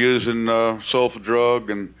they were using sulfa drug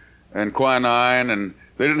and quinine, and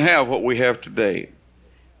they didn't have what we have today.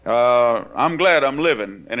 I'm glad I'm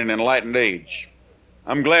living in an enlightened age.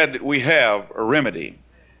 I'm glad that we have a remedy.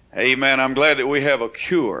 Amen. I'm glad that we have a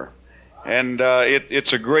cure. And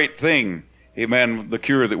it's a great thing, amen, the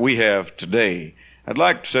cure that we have today. I'd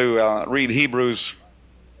like to read Hebrews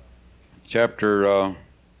chapter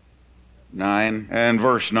 9 and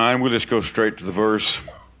verse 9. We'll just go straight to the verse.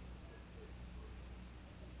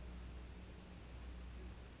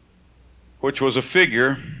 Which was a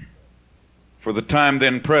figure for the time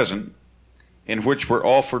then present, in which were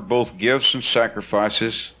offered both gifts and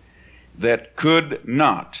sacrifices, that could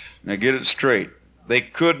not, now get it straight, they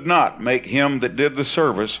could not make him that did the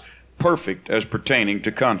service perfect as pertaining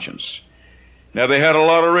to conscience. Now they had a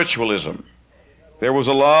lot of ritualism. There was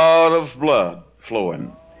a lot of blood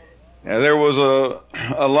flowing. Now there was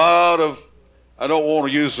a lot of, I don't want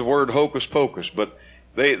to use the word hocus pocus, but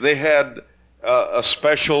they had a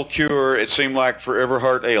special cure, it seemed like, for every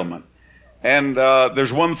heart ailment. And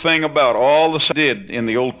there's one thing about all the did in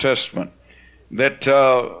the Old Testament that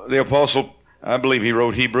the apostle, I believe he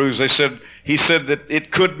wrote Hebrews, he said that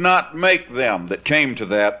it could not make them that came to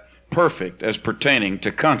that perfect as pertaining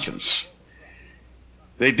to conscience.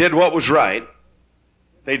 They did what was right.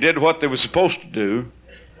 They did what they were supposed to do.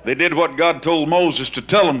 They did what God told Moses to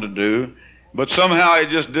tell them to do, but somehow it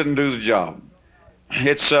just didn't do the job.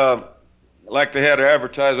 It's like they had an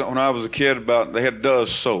advertisement when I was a kid about, they had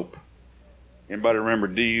Duz soap. Anybody remember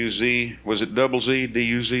D-U-Z? Was it double Z?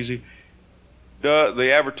 D-U-Z-Z?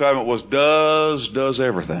 The advertisement was does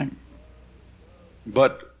everything.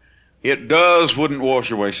 But it wouldn't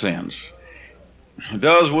wash away sins.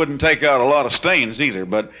 Wouldn't take out a lot of stains either,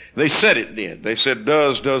 but they said it did. They said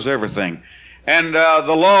does everything. And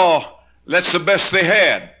the law, that's the best they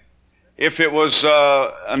had. If it was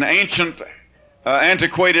an ancient,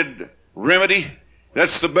 antiquated remedy,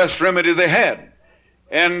 that's the best remedy they had.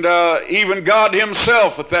 And even God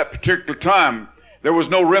himself at that particular time, there was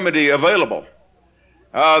no remedy available.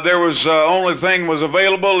 There was only thing was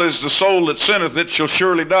available is the soul that sinneth it shall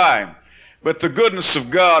surely die. But the goodness of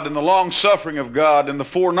God and the long suffering of God and the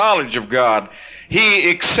foreknowledge of God, he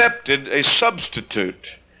accepted a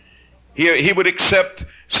substitute. He would accept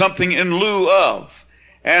something in lieu of.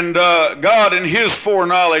 And God in his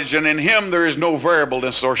foreknowledge, and in him there is no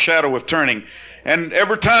variableness or shadow of turning. And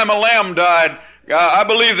every time a lamb died, I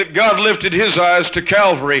believe that God lifted his eyes to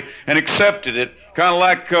Calvary and accepted it. Kind of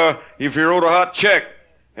like if you wrote a hot check,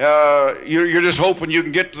 you're just hoping you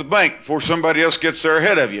can get to the bank before somebody else gets there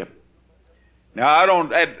ahead of you. Now, I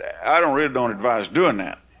don't advise doing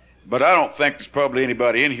that, but I don't think there's probably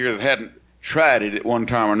anybody in here that hadn't tried it at one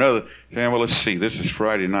time or another. Saying, well, let's see, this is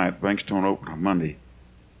Friday night, banks don't open on Monday.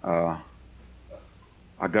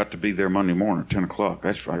 I got to be there Monday morning at 10 o'clock.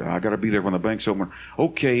 That's Friday. I got to be there when the bank's open.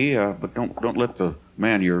 Okay, but don't let the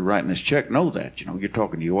man you're writing this check know that. You know, you're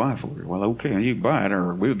talking to your wife over here. Well, okay, you can buy it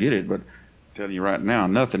or we'll get it, but I'm telling you right now,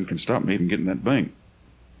 nothing can stop me from getting that bank.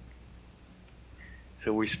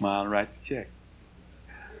 So we smile and write the check.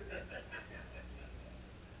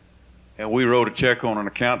 And we wrote a check on an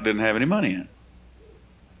account that didn't have any money in it.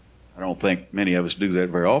 I don't think many of us do that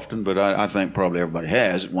very often, but I think probably everybody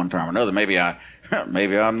has at one time or another. Maybe I'm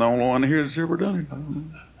the only one here that's ever done it. I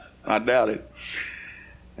don't know. I doubt it.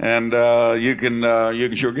 And you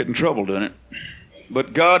can sure get in trouble doing it.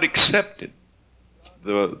 But God accepted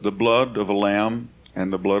the blood of a lamb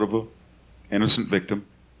and the blood of an innocent victim,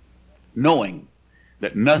 knowing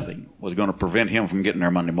that nothing was going to prevent him from getting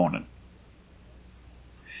there Monday morning.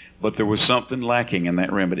 But there was something lacking in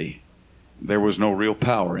that remedy. There was no real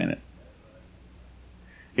power in it.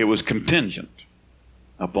 It was contingent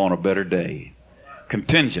upon a better day,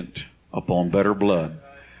 contingent upon better blood.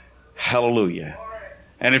 Hallelujah.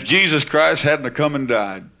 And if Jesus Christ hadn't have come and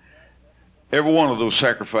died, every one of those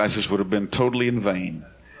sacrifices would have been totally in vain.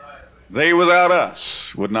 They without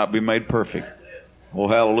us would not be made perfect. Oh,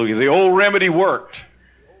 hallelujah. The old remedy worked,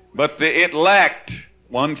 but it lacked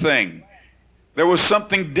one thing. There was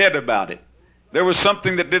something dead about it. There was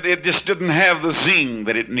something that it just didn't have the zing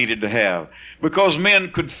that it needed to have. Because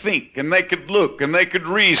men could think, and they could look, and they could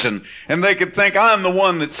reason, and they could think, I'm the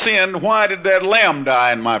one that sinned. Why did that lamb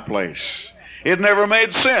die in my place? It never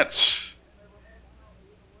made sense.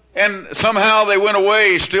 And somehow they went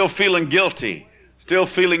away still feeling guilty, still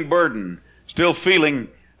feeling burdened, still feeling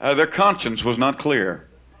their conscience was not clear.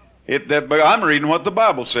 But I'm reading what the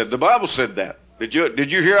Bible said. The Bible said that. Did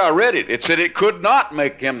you hear? I read it. It said it could not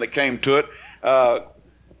make him that came to it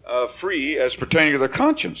free as pertaining to their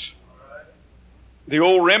conscience. The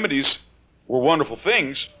old remedies were wonderful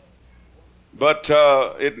things, but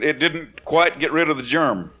it didn't quite get rid of the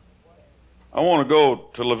germ. I want to go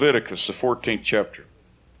to Leviticus, the 14th chapter.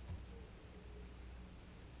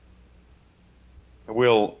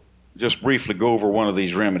 We'll just briefly go over one of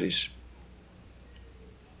these remedies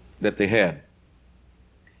that they had.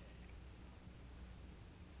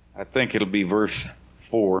 I think it'll be verse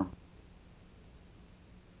 4.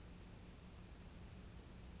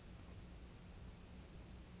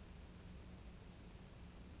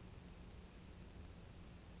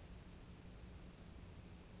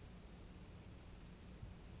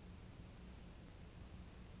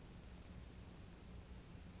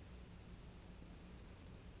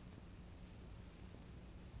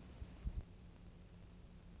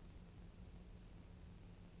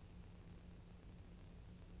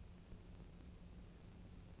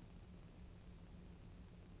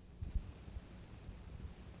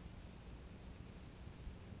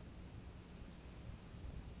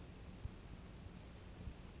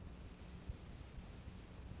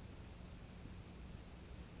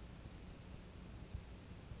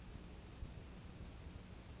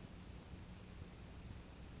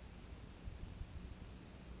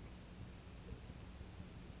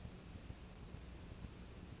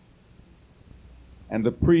 And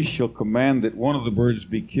the priest shall command that one of the birds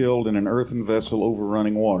be killed in an earthen vessel over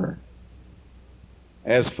running water.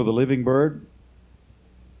 As for the living bird,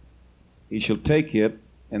 he shall take it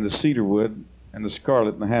and the cedar wood and the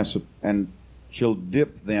scarlet and the hyssop, and shall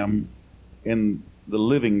dip them in the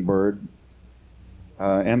living bird,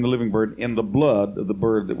 in the blood of the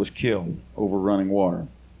bird that was killed over running water.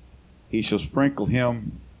 He shall sprinkle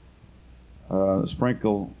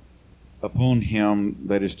upon him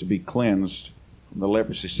that is to be cleansed from the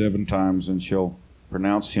leprosy 7 times, and shall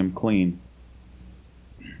pronounce him clean.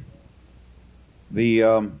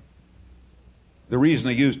 The reason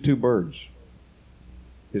they used 2 birds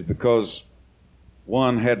is because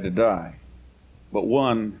one had to die, but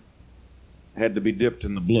one had to be dipped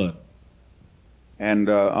in the blood. And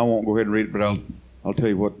I won't go ahead and read it, but I'll tell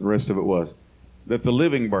you what the rest of it was. That the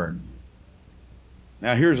living bird.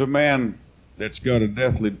 Now here's a man that's got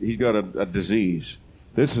he's got a disease.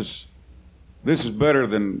 This is better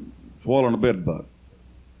than swallowing a bed bug.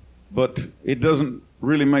 But it doesn't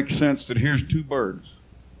really make sense that here's 2 birds.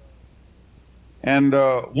 And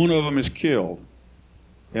one of them is killed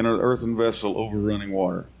in an earthen vessel over running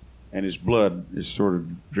water. And his blood is sort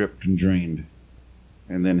of dripped and drained.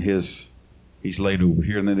 And then he's laid over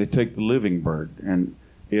here. And then they take the living bird, and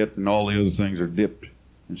it and all the other things are dipped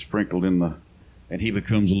and sprinkled in and he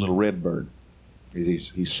becomes a little red bird.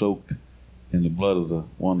 He's soaked in the blood of the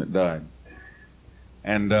one that died.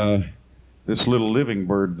 And this little living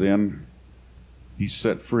bird then, he's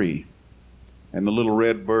set free. And the little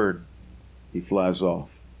red bird, he flies off.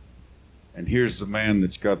 And here's the man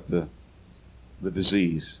that's got the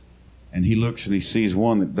disease. And he looks and he sees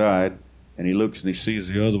one that died, and he looks and he sees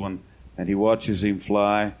the other one, and he watches him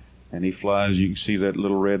fly, and he flies. You can see that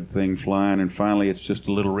little red thing flying, and finally it's just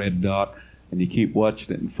a little red dot, and you keep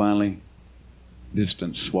watching it, and finally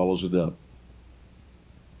distance swallows it up.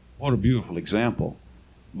 What a beautiful example.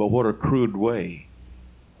 But what a crude way.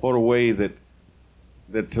 What a way that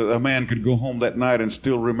a man could go home that night and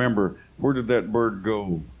still remember, where did that bird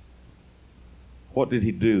go? What did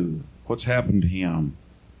he do? What's happened to him?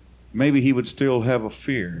 Maybe he would still have a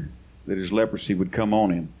fear that his leprosy would come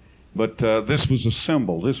on him. But this was a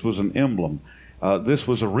symbol. This was an emblem. This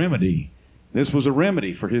was a remedy. This was a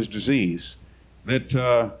remedy for his disease.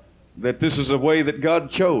 That this is a way that God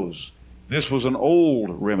chose. This was an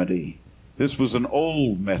old remedy. This was an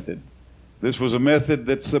old method. This was a method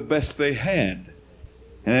that's the best they had.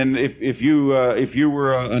 And if you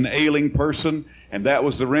were an ailing person and that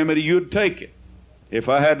was the remedy, you'd take it. If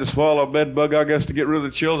I had to swallow a bed bug, I guess, to get rid of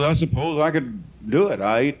the chills, I suppose I could do it.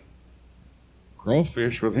 I ate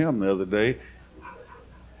crawfish with him the other day.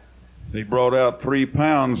 They brought out 3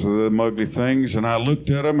 pounds of the ugly things, and I looked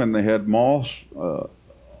at them, and they had moss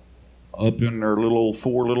up in their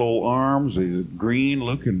 4 little arms, these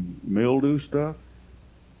green-looking mildew stuff.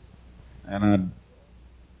 And I'd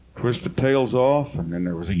twist the tails off, and then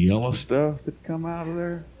there was a yellow stuff that come out of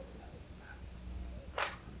there.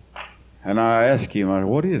 And I asked him,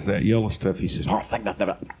 what is that yellow stuff? He says, oh, think nothing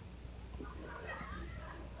about it.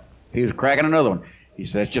 He was cracking another one. He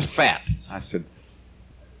said, it's just fat. I said,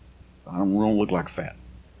 I don't look like fat.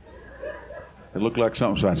 It looked like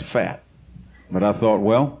something besides fat. But I thought,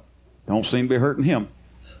 well, don't seem to be hurting him.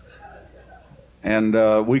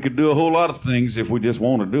 And we could do a whole lot of things if we just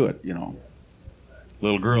want to do it, you know. A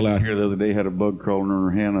little girl out here the other day had a bug crawling in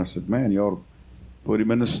her hand. I said, man, you ought to put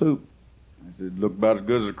him in the soup. I said, it looked about as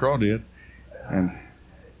good as a crawdad. And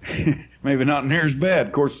maybe not near as bad.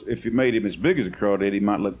 Of course, if you made him as big as a crawdad, he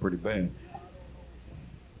might look pretty bad.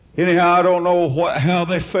 Anyhow, I don't know how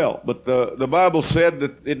they felt, but the Bible said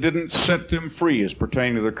that it didn't set them free as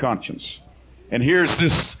pertaining to their conscience. And here's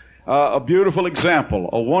this a beautiful example,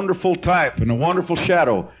 a wonderful type and a wonderful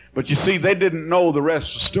shadow. But you see, they didn't know the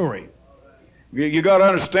rest of the story. You got to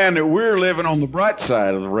understand that we're living on the bright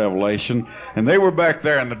side of the revelation, and they were back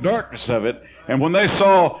there in the darkness of it. And when they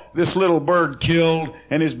saw this little bird killed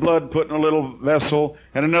and his blood put in a little vessel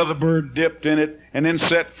and another bird dipped in it and then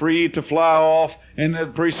set free to fly off, and the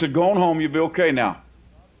priest said, go on home, you'll be okay now.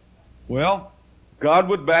 Well, God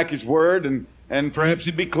would back his word, and perhaps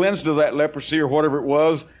he'd be cleansed of that leprosy or whatever it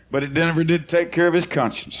was, but it never did take care of his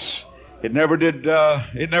conscience. It never did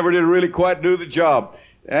really quite do the job.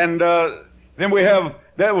 And then we have,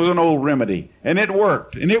 that was an old remedy, and it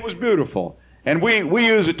worked, and it was beautiful. And we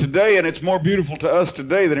use it today, and it's more beautiful to us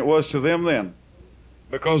today than it was to them then,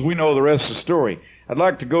 because we know the rest of the story. I'd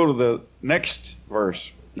like to go to the next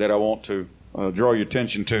verse that I want to draw your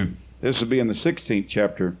attention to. This will be in the 16th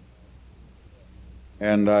chapter,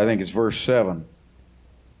 and I think it's verse 7.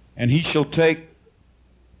 And he shall take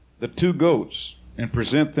the 2 goats and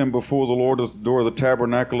present them before the Lord at the door of the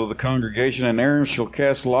tabernacle of the congregation. And Aaron shall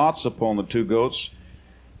cast lots upon the 2 goats,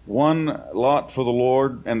 one lot for the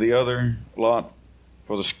Lord, and the other lot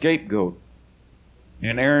for the scapegoat.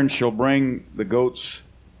 And Aaron shall bring the goats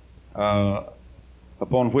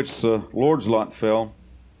upon which the Lord's lot fell,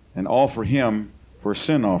 and offer him for a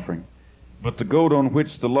sin offering. But the goat on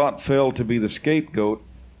which the lot fell to be the scapegoat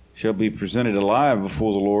shall be presented alive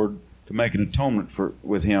before the Lord to make an atonement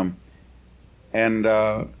with him, and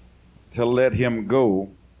to let him go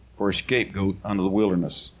for a scapegoat unto the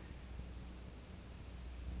wilderness.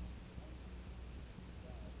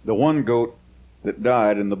 The one goat that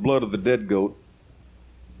died, and the blood of the dead goat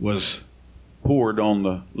was poured on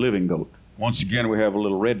the living goat. Once again, we have a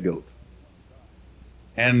little red goat.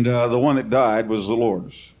 And the one that died was the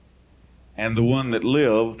Lord's. And the one that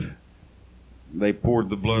lived, they poured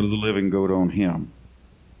the blood of the living goat on him.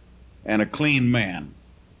 And a clean man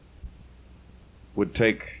would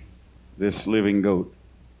take this living goat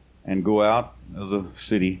and go out of the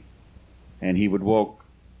city, and he would walk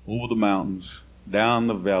over the mountains, down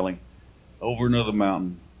the valley, over another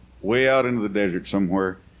mountain, way out into the desert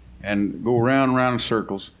somewhere, and go round and round in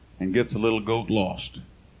circles and get the little goat lost.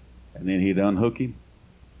 And then he'd unhook him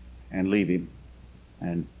and leave him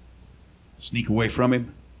and sneak away from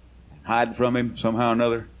him, hide from him somehow or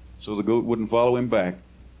another, so the goat wouldn't follow him back.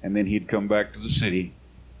 And then he'd come back to the city.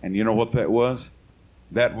 And you know what that was?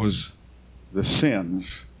 That was the sins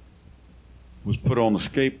was put on the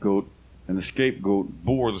scapegoat, and the scapegoat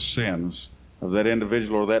bore the sins of that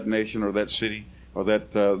individual or that nation or that city or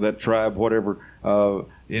that tribe, whatever.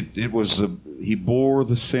 He bore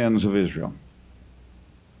the sins of Israel.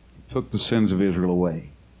 He took the sins of Israel away.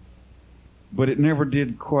 But it never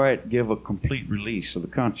did quite give a complete release of the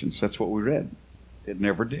conscience. That's what we read. It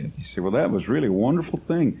never did. You say, well, that was really a wonderful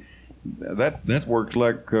thing. That works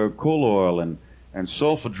like coal oil and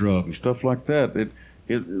sulfur drug and stuff like that.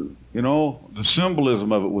 The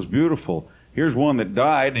symbolism of it was beautiful. Here's one that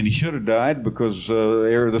died, and he should have died, because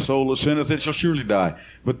ere the soul that sinneth, it shall surely die.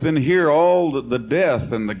 But then here, all the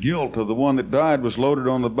death and the guilt of the one that died was loaded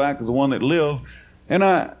on the back of the one that lived. And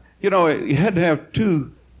you had to have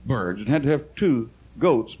 2 birds, and had to have 2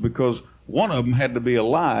 goats, because one of them had to be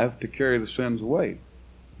alive to carry the sins away.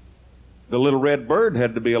 The little red bird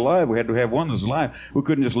had to be alive. We had to have one that was alive. We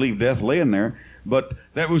couldn't just leave death laying there. But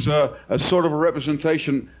that was a sort of a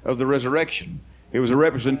representation of the resurrection. It was a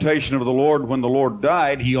representation of the Lord. When the Lord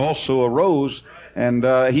died, he also arose, and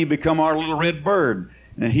he become our little red bird,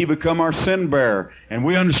 and he become our sin bearer. And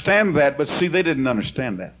we understand that, but see, they didn't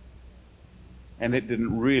understand that. And it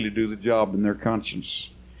didn't really do the job in their conscience.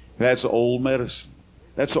 That's old medicine.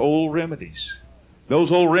 That's old remedies.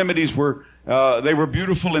 Those old remedies were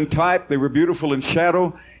beautiful in type. They were beautiful in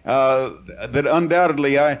shadow. That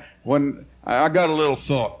undoubtedly, I got a little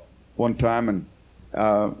thought one time and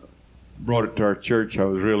brought it to our church. I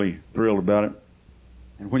was really thrilled about it.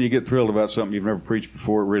 And when you get thrilled about something you've never preached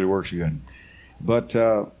before, it really works good. But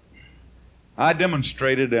I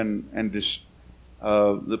demonstrated, and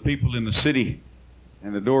the people in the city,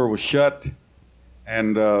 and the door was shut,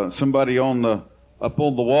 and somebody up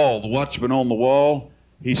on the wall, the watchman on the wall,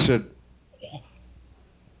 he said,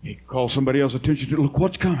 he called somebody else's attention to, look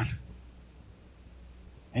what's coming.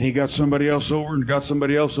 And he got somebody else over and got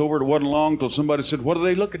somebody else over. It wasn't long till somebody said, what are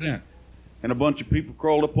they looking at? And a bunch of people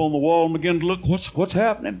crawled up on the wall and began to look, what's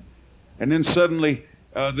happening? And then suddenly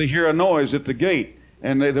they hear a noise at the gate.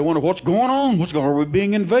 And they wonder, what's going on? Are we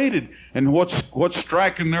being invaded? And what's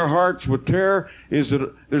striking their hearts with terror is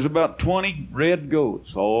that there's about 20 red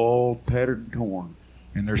goats, all tattered and torn.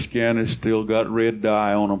 And their skin has still got red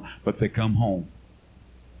dye on them, but they come home.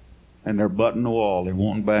 And they're butting the wall. They're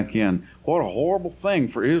wanting back in. What a horrible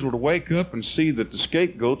thing for Israel to wake up and see that the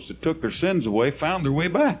scapegoats that took their sins away found their way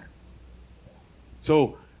back.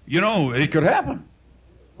 So, it could happen.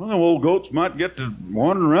 Well, the old goats might get to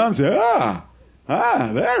wandering around and say,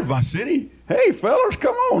 there's my city. Hey, fellas,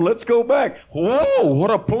 come on, let's go back. Whoa,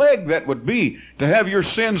 what a plague that would be to have your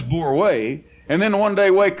sins bore away and then one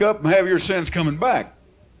day wake up and have your sins coming back.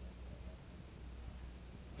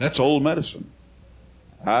 That's old medicine.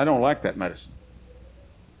 I don't like that medicine.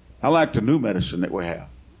 I like the new medicine that we have.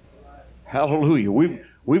 Hallelujah.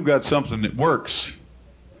 We've got something that works.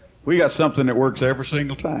 We got something that works every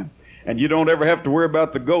single time. And you don't ever have to worry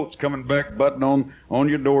about the goats coming back, butting on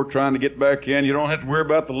your door, trying to get back in. You don't have to worry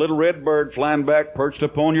about the little red bird flying back, perched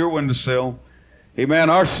up on your windowsill.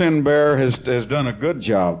 Amen. Our sin bearer has done a good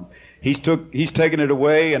job. He's taken it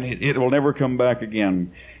away, and it will never come back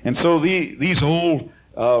again. And so these old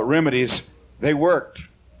remedies, they worked,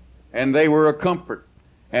 and they were a comfort,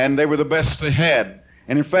 and they were the best they had.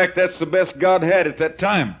 And in fact, that's the best God had at that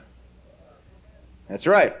time. That's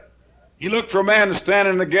right. He looked for a man to stand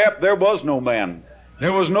in the gap. There was no man.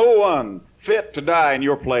 There was no one fit to die in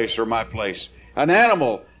your place or my place. An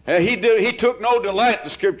animal. He took no delight, the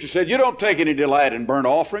Scripture said. You don't take any delight in burnt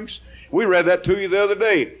offerings. We read that to you the other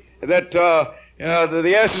day. That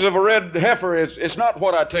the ashes of a red heifer, it's not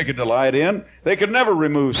what I take a delight in. They could never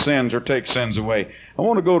remove sins or take sins away. I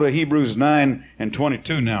want to go to Hebrews 9 and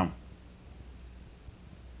 22 now.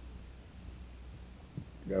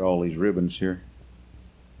 Got all these ribbons here.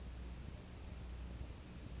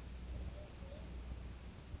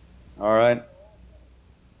 All right.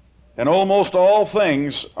 And almost all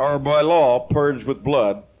things are by law purged with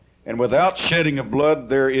blood, and without shedding of blood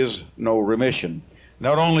there is no remission.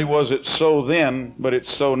 Not only was it so then, but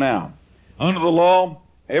it's so now. Under the law,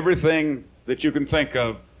 everything that you can think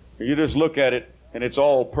of, you just look at it, and it's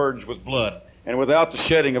all purged with blood. And without the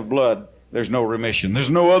shedding of blood, there's no remission. There's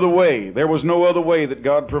no other way. There was no other way that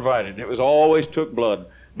God provided. It was always took blood.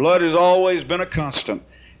 Blood has always been a constant.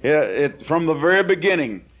 From the very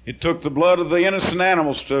beginning, it took the blood of the innocent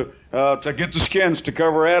animals to get the skins to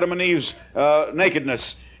cover Adam and Eve's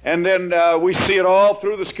nakedness. And then we see it all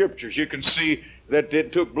through the Scriptures. You can see that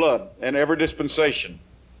it took blood in every dispensation.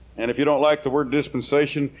 And if you don't like the word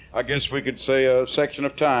dispensation, I guess we could say a section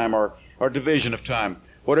of time or division of time,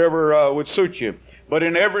 whatever would suit you. But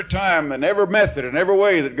in every time and every method and every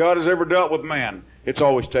way that God has ever dealt with man, it's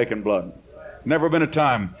always taken blood. Never been a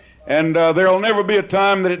time. And there'll never be a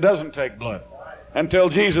time that it doesn't take blood. Until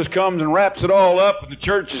Jesus comes and wraps it all up and the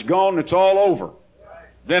church is gone and it's all over.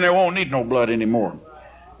 Then there won't need no blood anymore.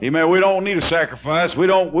 Amen. We don't need a sacrifice. We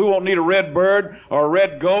won't need a red bird or a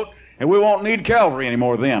red goat, and we won't need Calvary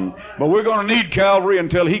anymore then. But we're going to need Calvary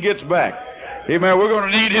until He gets back. Amen. We're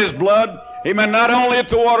going to need His blood. Amen. Not only at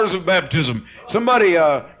the waters of baptism. Somebody,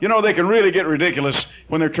 they can really get ridiculous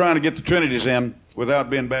when they're trying to get the Trinities in without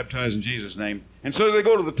being baptized in Jesus' name. And so they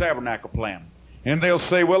go to the tabernacle plan. And they'll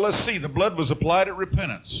say, well, let's see, the blood was applied at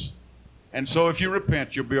repentance. And so if you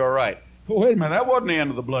repent, you'll be all right. Well, wait a minute, that wasn't the end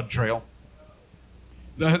of the blood trail.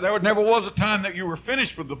 There never was a time that you were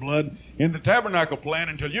finished with the blood in the tabernacle plan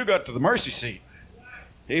until you got to the mercy seat.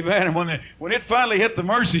 Amen. And when it finally hit the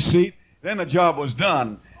mercy seat, then the job was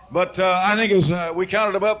done. But I think it was, we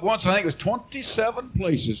counted them up once, I think it was 27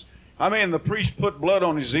 places. I mean, the priest put blood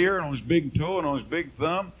on his ear and on his big toe and on his big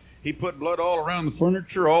thumb. He put blood all around the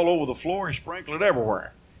furniture, all over the floor. He sprinkled it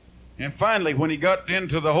everywhere. And finally, when he got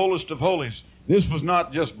into the holiest of holies, this was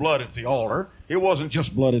not just blood at the altar. It wasn't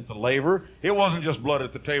just blood at the laver. It wasn't just blood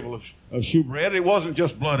at the table of shewbread. It wasn't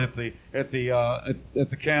just blood at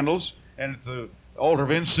the candles and at the altar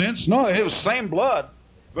of incense. No, it was the same blood,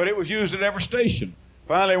 but it was used at every station.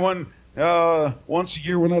 Finally, when once a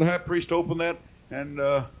year when that high priest opened that, and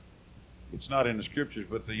it's not in the Scriptures,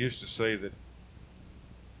 but they used to say that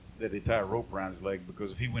they tie a rope around his leg,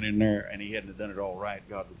 because if he went in there and he hadn't done it all right,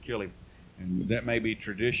 God would kill him. And that may be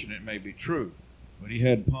tradition, it may be true. But he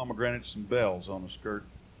had pomegranates and bells on the skirt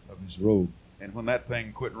of his robe. And when that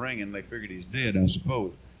thing quit ringing, they figured he's dead, I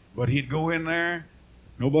suppose. But he'd go in there.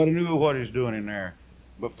 Nobody knew what he was doing in there.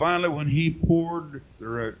 But finally, when he poured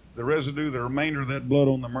the residue, the remainder of that blood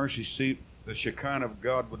on the mercy seat, the Shekinah of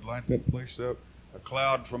God would light that place up. A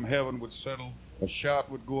cloud from heaven would settle. A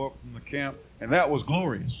shout would go up from the camp. And that was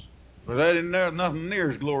glorious. But that isn't there, nothing near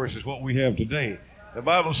as glorious as what we have today. The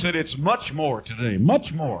Bible said it's much more today.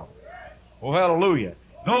 Much more. Oh, hallelujah.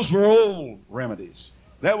 Those were old remedies.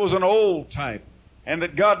 That was an old type. And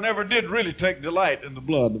that God never did really take delight in the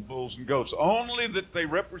blood of bulls and goats. Only that they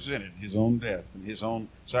represented His own death and His own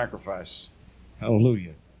sacrifice.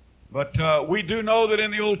 Hallelujah. But we do know that in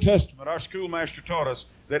the Old Testament, our schoolmaster taught us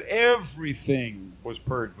that everything was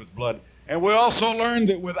purged with blood. And we also learned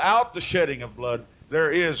that without the shedding of blood, there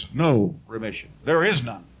is no remission. There is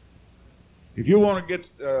none. If you want to get,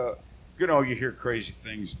 you hear crazy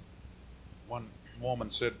things. One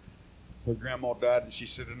woman said her grandma died, and she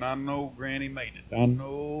said, and I know Granny made it. I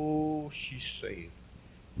know she's saved.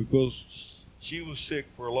 Because she was sick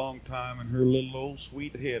for a long time, and her little old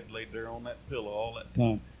sweet head laid there on that pillow all that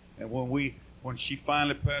time. And when she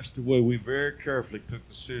finally passed away, we very carefully took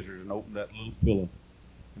the scissors and opened that little pillow.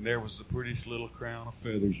 And there was the prettiest little crown of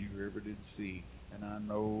feathers you ever did see. And I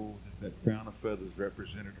know that crown of feathers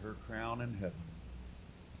represented her crown in heaven.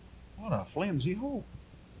 What a flimsy hope.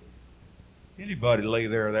 Anybody lay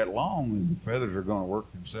there that long, and the feathers are going to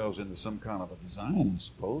work themselves into some kind of a design, I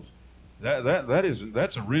suppose.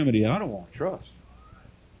 That's a remedy I don't want to trust.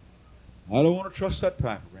 I don't want to trust that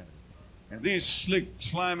type of remedy. And these slick,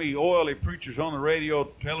 slimy, oily preachers on the radio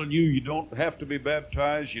telling you don't have to be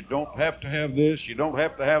baptized, you don't have to have this, you don't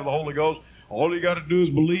have to have the Holy Ghost. All you got to do is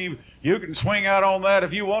believe. You can swing out on that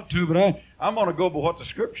if you want to, but I'm going to go by what the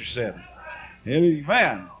Scripture said.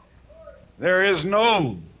 Amen. There is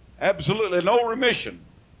absolutely no remission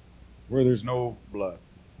where there's no blood.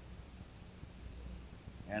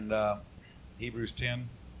 And Hebrews 10.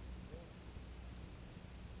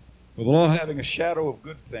 For the law having a shadow of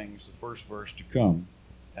good things, the first verse, to come,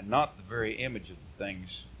 and not the very image of the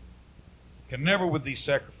things, can never with these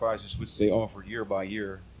sacrifices which they offered year by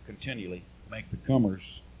year continually make the comers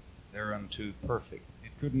thereunto perfect.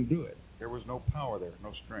 It couldn't do it. There was no power there,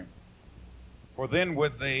 no strength. For then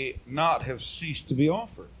would they not have ceased to be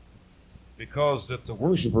offered, because that the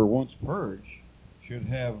worshiper, once purged, should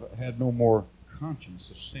have had no more conscience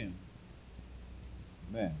of sin.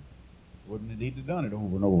 Amen. Wouldn't it have done it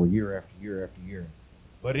over and over, year after year after year?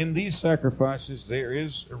 But in these sacrifices there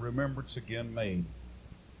is a remembrance again made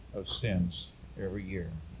of sins every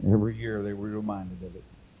year. Every year they were reminded of it.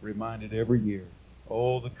 Reminded every year.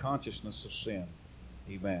 Oh, the consciousness of sin.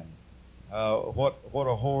 Amen. What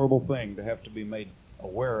a horrible thing to have to be made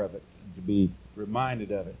aware of it and to be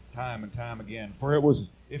reminded of it time and time again. For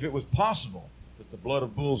if it was possible that the blood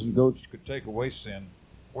of bulls and goats could take away sin,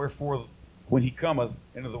 wherefore when he cometh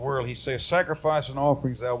into the world, he saith, sacrifice and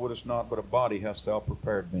offerings thou wouldest not, but a body hast thou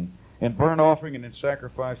prepared me. In burnt offering and in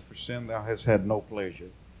sacrifice for sin thou hast had no pleasure.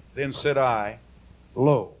 Then said I,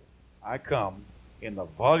 Lo, I come. In the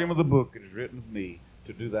volume of the book it is written of me,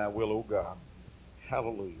 to do thy will, O God.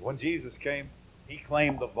 Hallelujah. When Jesus came, he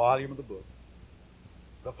claimed the volume of the book.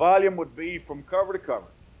 The volume would be from cover to cover.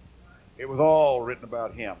 It was all written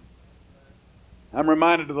about him. I'm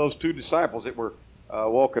reminded of those two disciples that were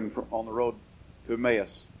walking on the road to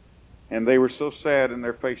Emmaus. And they were so sad and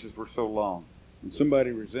their faces were so long. And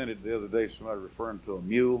somebody resented the other day, somebody referring to a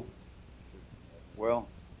mule. Well,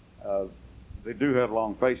 they do have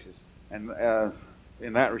long faces. And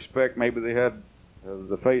in that respect, maybe they had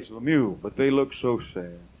the face of a mule. But they looked so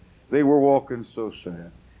sad. They were walking so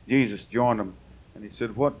sad. Jesus joined them and he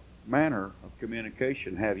said, what manner of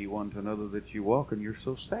communication have you one to another that you walk and you're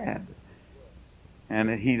so sad? And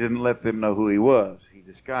he didn't let them know who he was. He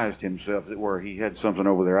disguised himself, as it were. He had something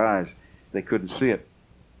over their eyes. They couldn't see it.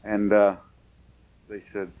 And they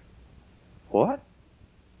said, what?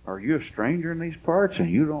 Are you a stranger in these parts and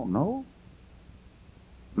you don't know?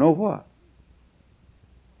 Know what?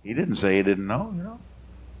 He didn't say he didn't know, you know.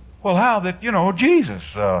 Well, how that, Jesus,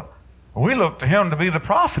 we looked to him to be the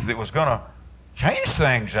prophet that was going to change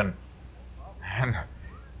things. And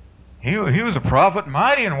he was a prophet,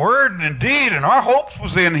 mighty in word and in deed, and our hopes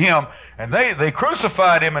was in him. And they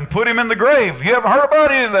crucified him and put him in the grave. You haven't heard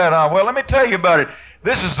about any of that, huh? Well, let me tell you about it.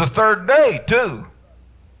 This is the third day, too.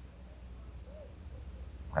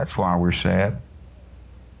 That's why we're sad.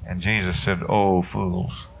 And Jesus said, oh,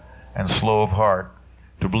 fools, and slow of heart,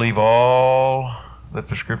 to believe all that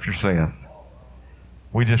the Scripture saith.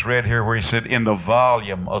 We just read here where he said, in the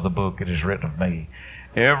volume of the book it is written of me.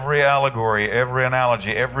 Every allegory, every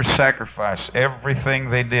analogy, every sacrifice, everything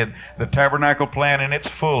they did, the tabernacle plan in its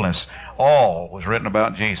fullness, all was written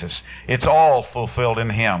about Jesus. It's all fulfilled in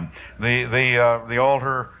him. The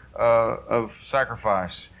altar of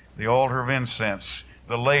sacrifice, the altar of incense,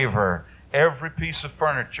 the laver, every piece of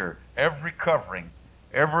furniture, every covering,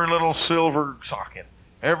 every little silver socket,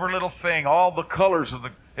 every little thing, all the colors of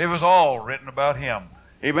it was all written about him.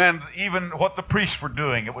 Amen. Even what the priests were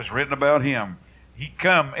doing, it was written about him. He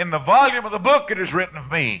come, in the volume of the book it is written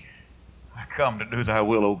of me. I come to do thy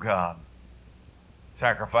will, O God.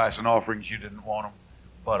 Sacrifice and offerings, you didn't want them,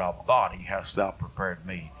 but a body hast thou prepared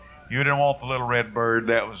me. You didn't want the little red bird,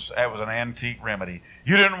 that was an antique remedy.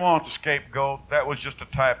 You didn't want the scapegoat, that was just a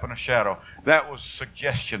type and a shadow. That was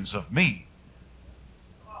suggestions of me.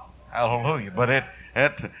 Hallelujah. But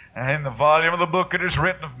in the volume of the book it is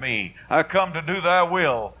written of me. I come to do thy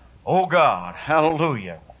will, O God.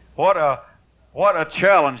 Hallelujah. What a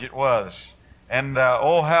challenge it was. And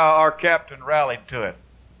oh, how our captain rallied to it.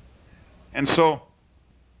 And so,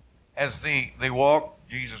 as they walked,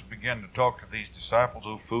 Jesus began to talk to these disciples,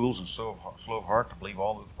 O fools, and so slow of heart to believe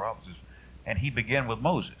all of the prophecies. And he began with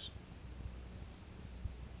Moses.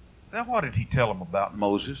 Now, what did he tell them about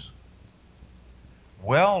Moses?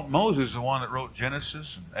 Well, Moses is the one that wrote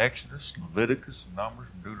Genesis and Exodus, and Leviticus, and Numbers,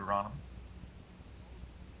 and Deuteronomy.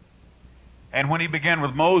 And when he began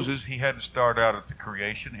with Moses, he had to start out at the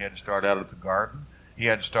creation. He had to start out at the garden. He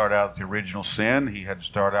had to start out at the original sin. He had to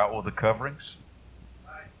start out with the coverings.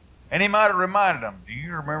 And he might have reminded them, do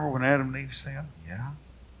you remember when Adam and Eve sinned? Yeah.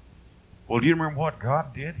 Well, do you remember what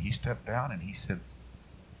God did? He stepped down and he said,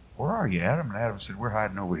 where are you, Adam? And Adam said, we're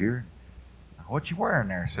hiding over here. What you wearing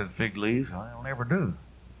there? Said, fig leaves. Well, they'll never do.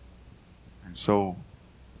 And so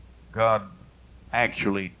God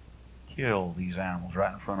actually kill these animals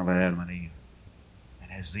right in front of Adam and Eve.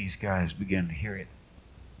 And as these guys began to hear it,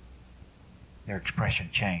 their expression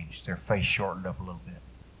changed. Their face shortened up a little bit.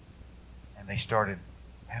 And they started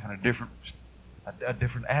having a different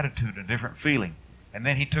attitude, a different feeling. And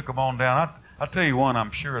then he took them on down. I'll tell you one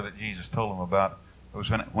I'm sure that Jesus told them about. It was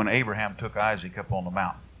when Abraham took Isaac up on the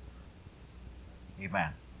mountain.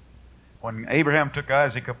 Amen. When Abraham took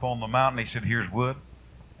Isaac up on the mountain, he said, here's wood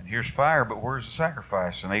and here's fire, but where's the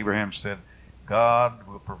sacrifice? And Abraham said, God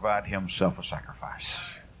will provide himself a sacrifice.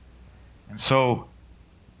 And so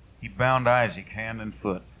he bound Isaac hand and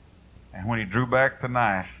foot. And when he drew back the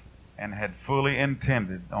knife and had fully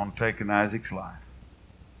intended on taking Isaac's life,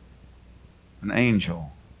 an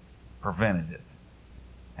angel prevented it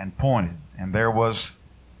and pointed. And there was,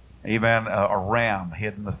 amen, a ram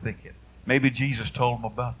hid in the thicket. Maybe Jesus told him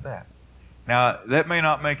about that. Now, that may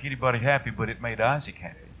not make anybody happy, but it made Isaac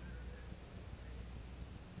happy.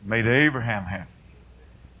 It made Abraham happy.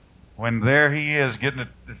 When there he is getting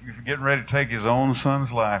ready to take his own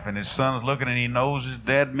son's life, and his son's looking and he knows his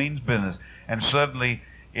dad means business. And suddenly,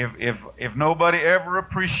 if nobody ever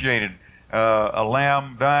appreciated a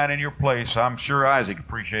lamb dying in your place, I'm sure Isaac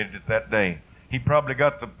appreciated it that day. He probably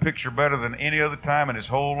got the picture better than any other time in his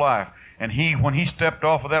whole life. And when he stepped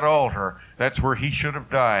off of that altar, that's where he should have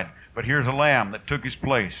died. But here's a lamb that took his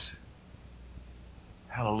place.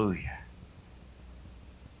 Hallelujah.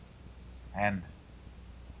 And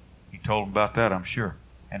he told them about that, I'm sure.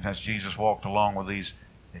 And as Jesus walked along with these,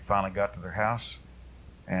 they finally got to their house.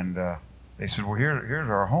 And they said, well, here's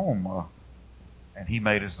our home. And he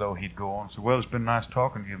made as though he'd go on. So, well, it's been nice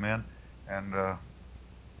talking to you, men. And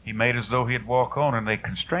he made as though he'd walk on, and they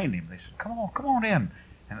constrained him. They said, come on in,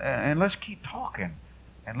 and let's keep talking.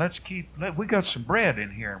 And we got some bread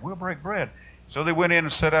in here, and we'll break bread. So they went in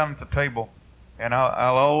and sat down at the table. And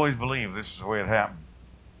I'll always believe this is the way it happened.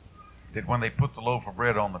 That when they put the loaf of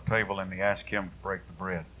bread on the table and they asked him to break the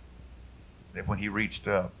bread, that when he reached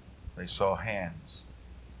up, they saw hands,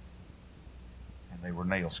 and they were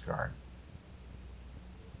nail scarred.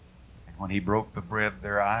 And when he broke the bread,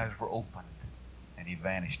 their eyes were opened, and he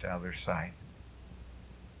vanished out of their sight.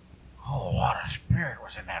 Oh, what a spirit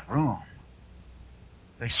was in that room.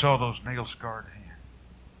 They saw those nail-scarred hands.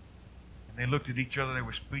 And they looked at each other. They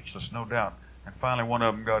were speechless, no doubt. And finally one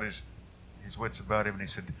of them got his wits about him, and he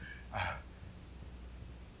said,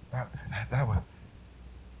 that was...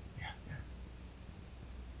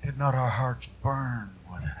 Did not our hearts burn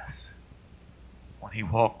within us when he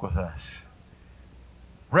walked with us?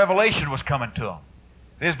 Revelation was coming to them.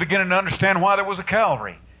 They was beginning to understand why there was a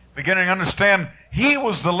Calvary. Beginning to understand he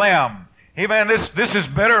was the Lamb. Amen. This is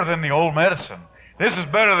better than the old medicine. This is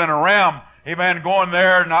better than a ram, amen, going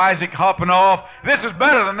there and Isaac hopping off. This is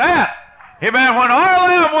better than that. Amen. When our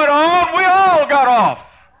Lamb went on, we all got off.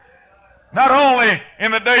 Not only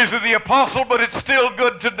in the days of the apostle, but it's still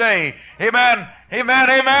good today. Amen. Amen,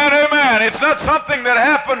 amen, amen. It's not something that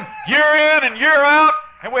happened year in and year out,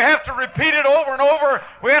 and we have to repeat it over and over.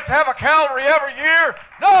 We have to have a Calvary every year.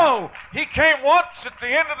 No! He came once at the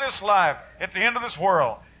end of this life, at the end of this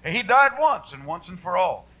world. And he died once and for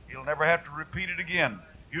all. He'll never have to repeat it again.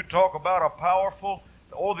 You talk about a powerful,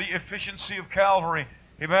 the efficiency of Calvary.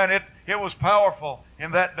 Amen. It was powerful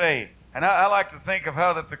in that day. And I like to think of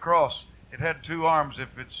how that the cross, it had two arms, if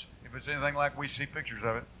it's anything like we see pictures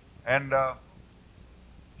of it, and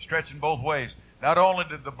stretching both ways. Not only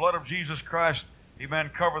did the blood of Jesus Christ,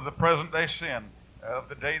 amen, cover the present day sin of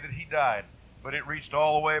the day that he died, but it reached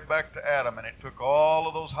all the way back to Adam, and it took all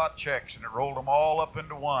of those hot checks, and it rolled them all up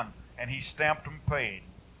into one, and he stamped them paid.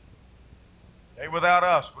 They without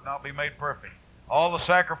us would not be made perfect. All the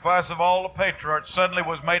sacrifice of all the patriarchs suddenly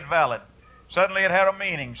was made valid. Suddenly it had a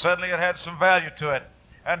meaning. Suddenly it had some value to it.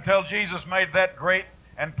 Until Jesus made that great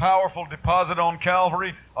and powerful deposit on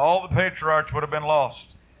Calvary, all the patriarchs would have been lost.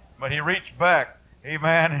 But he reached back,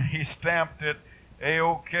 amen, and he stamped it,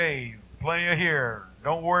 A-OK, plenty of here.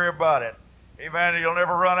 Don't worry about it. Amen, you'll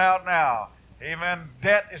never run out now. Amen,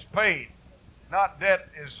 debt is paid. Not debt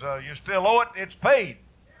is, you still owe it, it's paid.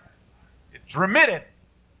 It's remitted.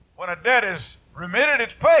 When a debt is remitted,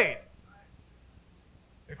 it's paid.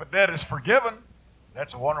 If a debt is forgiven,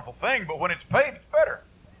 that's a wonderful thing, but when it's paid, it's better.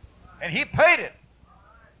 And he paid it.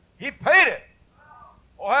 He paid it.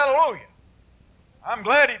 Oh, hallelujah. I'm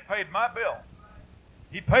glad he paid my bill.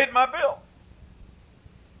 He paid my bill.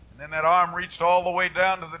 And then that arm reached all the way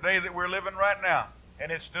down to the day that we're living right now.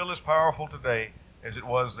 And it's still as powerful today as it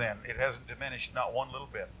was then. It hasn't diminished not one little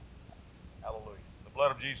bit. Hallelujah. The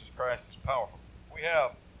blood of Jesus Christ is powerful. We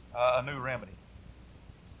have a new remedy.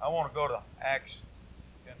 I want to go to Acts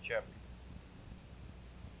 10 chapter.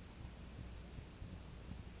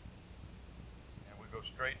 go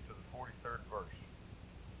straight to the 43rd verse.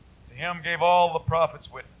 To him gave all the prophets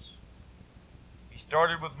witness. He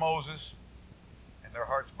started with Moses, and their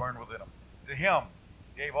hearts burned within them. To him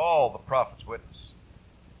gave all the prophets witness,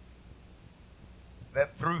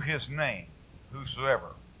 that through his name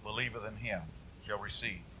whosoever believeth in him shall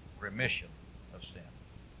receive remission of sins.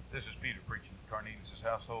 This is Peter preaching to Cornelius'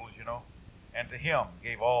 household, as you know. And to him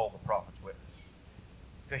gave all the prophets witness.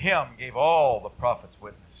 To him gave all the prophets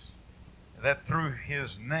witness, that through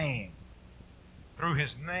his name,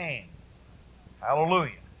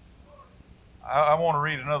 hallelujah. I want to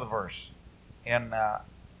read another verse in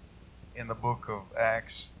the book of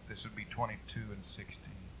Acts. This would be 22 and 16.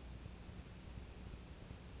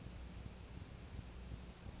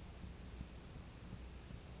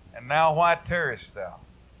 And now why tarriest thou?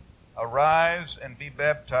 Arise and be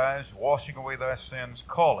baptized, washing away thy sins,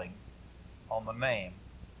 calling on the name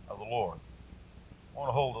of the Lord. I want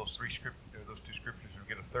to hold those two scriptures and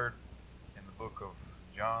get a third in the book of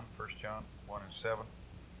John, 1 John 1 and 7.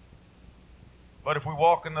 But if we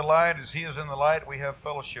walk in the light as he is in the light, we have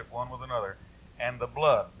fellowship one with another. And the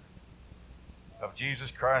blood of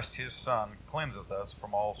Jesus Christ his Son cleanseth us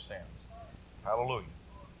from all sins. Hallelujah.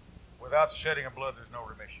 Without shedding of blood, there's no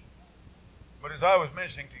remission. But as I was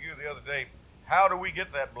mentioning to you the other day, how do we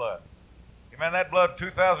get that blood? Man, that blood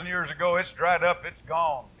 2,000 years ago, it's dried up, it's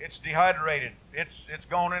gone. It's dehydrated. It's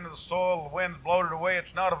gone into the soil, the wind's blown it away,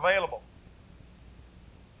 it's not available.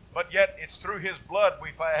 But yet, it's through his blood we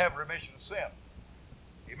have remission of sin.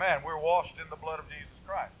 Amen. We're washed in the blood of Jesus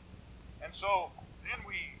Christ. And so, then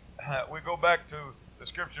we go back to the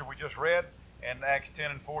scripture we just read in Acts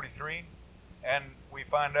 10 and 43, and we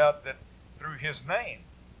find out that through his name,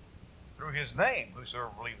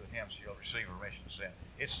 whosoever believeth in him shall receive remission of sin.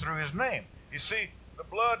 It's through his name. You see, the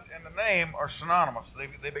blood and the name are synonymous.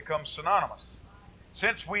 They become synonymous.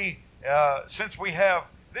 Since we have,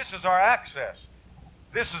 this is our access.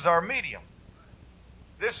 This is our medium.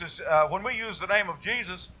 This is, when we use the name of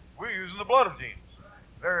Jesus, we're using the blood of Jesus.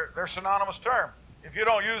 They're synonymous terms. If you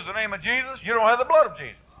don't use the name of Jesus, you don't have the blood of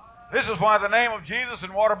Jesus. This is why the name of Jesus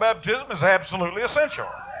in water baptism is absolutely essential.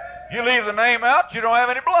 You leave the name out, you don't have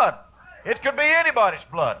any blood. It could be anybody's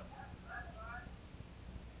blood.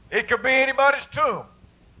 It could be anybody's tomb.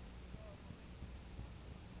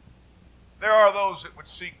 There are those that would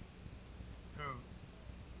seek to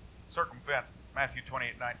circumvent Matthew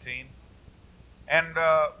 28:19. And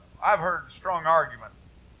I've heard strong argument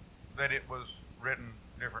that it was written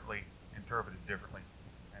differently, interpreted differently,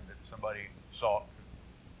 and that somebody sought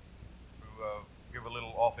to give a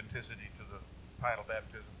little authenticity to the title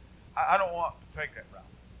baptism. I don't want to take that route.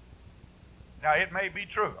 Now, it may be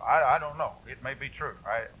true. I don't know. It may be true.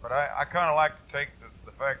 But I kind of like to take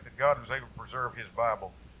the fact that God was able to preserve his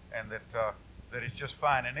Bible, and that it's just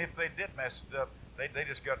fine. And if they did mess it up, they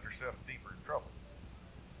just got themselves deeper in trouble.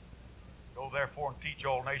 Go therefore and teach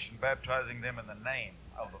all nations, baptizing them in the name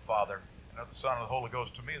of the Father and of the Son and of the Holy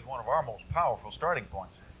Ghost, to me is one of our most powerful starting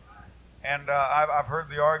points. And I've heard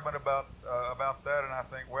the argument about that, and I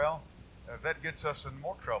think, well, that gets us in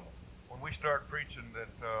more trouble. When we start preaching that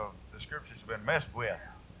the Scriptures have been messed with,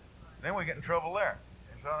 then we get in trouble there.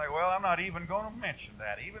 And so I think, well, I'm not even going to mention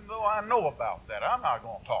that. Even though I know about that, I'm not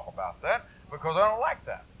going to talk about that because I don't like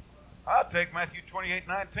that. I'll take Matthew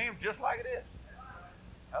 28:19 just like it is.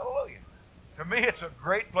 Hallelujah. To me, it's a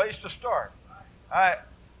great place to start. I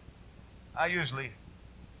usually,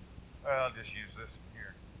 well, I'll just use this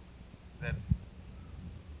here. That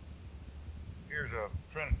here's a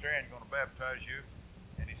Trinitarian going to baptize you.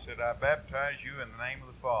 And he said, I baptize you in the name of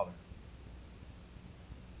the Father.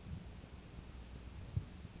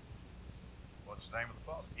 What's the name of the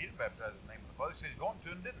Father? He didn't baptize in the name of the Father. He said he's going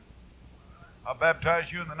to and didn't. I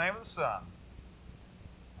baptize you in the name of the Son.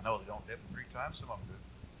 I know they don't do it 3 times, some of them do.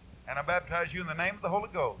 And I baptize you in the name of the Holy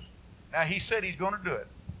Ghost. Now, he said he's going to do it,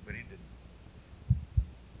 but he didn't.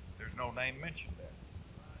 There's no name mentioned there.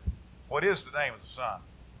 What is the name of the Son?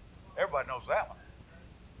 Everybody knows that one.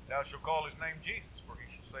 Thou shalt call his name Jesus, for he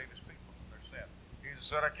shall save his people from their sin. Jesus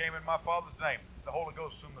said, I came in my Father's name. The Holy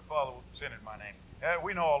Ghost whom the Father will send in my name.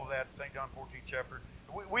 We know all of that, St. John 14 chapter.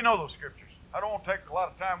 We know those scriptures. I don't want to take a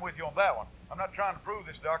lot of time with you on that one. I'm not trying to prove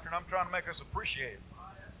this doctrine. I'm trying to make us appreciate it.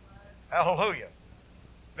 Hallelujah.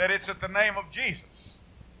 That it's at the name of Jesus,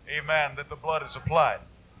 amen, that the blood is applied.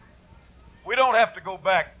 We don't have to go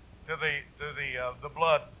back to the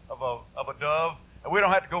blood of a dove. We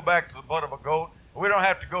don't have to go back to the blood of a goat. We don't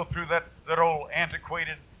have to go through that old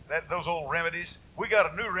antiquated, those old remedies. We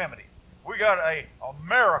got a new remedy. We got a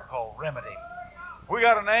miracle remedy. We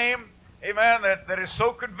got a name, amen, that is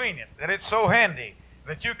so convenient, that it's so handy,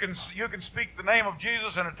 that you can speak the name of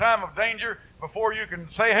Jesus in a time of danger before you can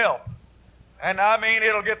say help. And I mean,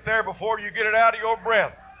 it'll get there before you get it out of your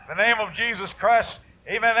breath. The name of Jesus Christ,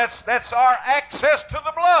 amen, that's our access to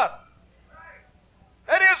the blood.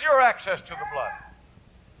 That is your access to the blood.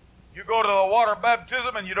 You go to the water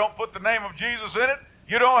baptism and you don't put the name of Jesus in it,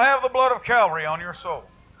 you don't have the blood of Calvary on your soul.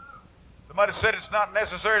 Somebody said it's not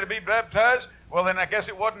necessary to be baptized. Well, then I guess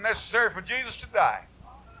it wasn't necessary for Jesus to die.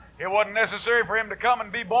 It wasn't necessary for him to come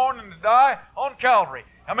and be born and to die on Calvary.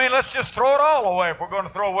 I mean, let's just throw it all away if we're going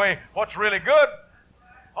to throw away what's really good.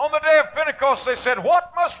 On the day of Pentecost, they said,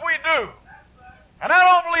 what must we do? And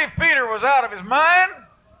I don't believe Peter was out of his mind.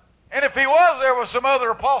 And if he was, there was some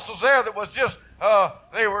other apostles there that was just,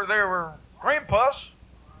 they were cream puffs.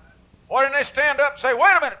 Why didn't they stand up and say,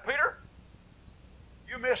 wait a minute, Peter,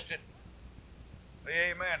 you missed it.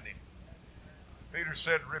 They amened him. Peter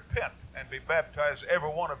said, repent and be baptized, every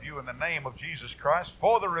one of you, in the name of Jesus Christ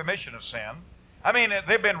for the remission of sin. I mean,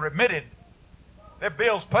 they've been remitted. Their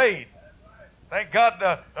bill's paid. Thank God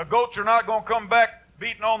the goats are not going to come back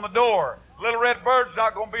beating on the door. Little red bird's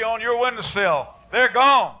not going to be on your windowsill. They're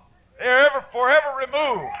gone. They're forever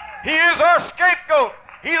removed. He is our scapegoat.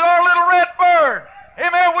 He's our little red bird.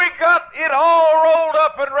 Amen. We got it all rolled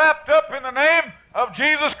up and wrapped up in the name of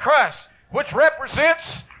Jesus Christ, which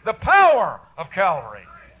represents the power of Calvary.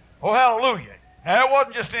 Oh, hallelujah. Now, it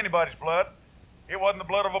wasn't just anybody's blood. It wasn't the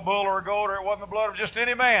blood of a bull or a goat, or it wasn't the blood of just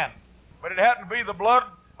any man. But it happened to be the blood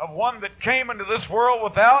of one that came into this world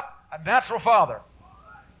without a natural father.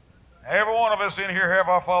 Every one of us in here have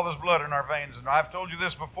our Father's blood in our veins, and I've told you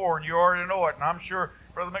this before, and you already know it, and I'm sure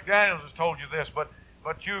Brother McDaniels has told you this, but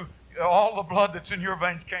all the blood that's in your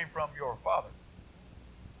veins came from your Father.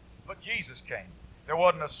 But Jesus came. There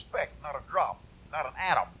wasn't a speck, not a drop, not an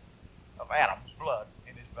atom of Adam's blood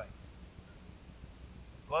in his veins.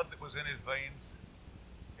 The blood that was in his veins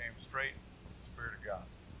came straight from the Spirit of God.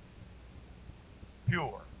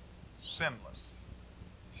 Pure, sinless,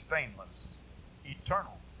 stainless,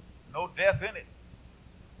 eternal. No death in it.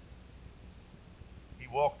 He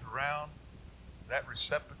walked around that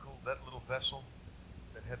receptacle, that little vessel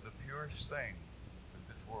that had the purest thing that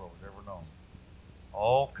this world has ever known,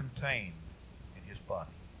 all contained in his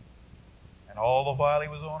body. And all the while he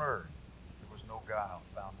was on earth, there was no guile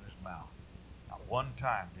found in his mouth. Not one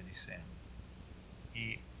time did he sin.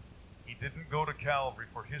 He didn't go to Calvary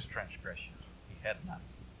for his transgressions. He had none.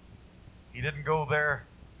 He didn't go there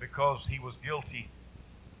because he was guilty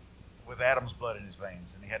with Adam's blood in his veins,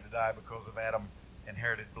 and he had to die because of Adam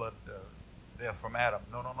inherited blood death from Adam.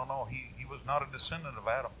 No. He was not a descendant of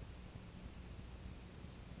Adam.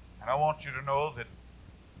 And I want you to know that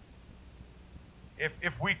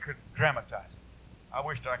if we could dramatize it, I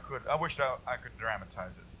wished I could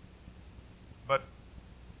dramatize it. But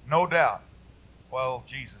no doubt, while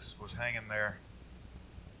Jesus was hanging there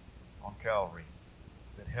on Calvary,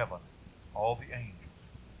 that heaven, all the angels,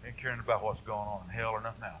 ain't caring about what's going on in hell or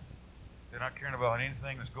nothing else. They're not caring about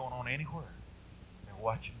anything that's going on anywhere. They're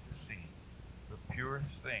watching to see the purest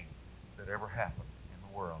thing that ever happened in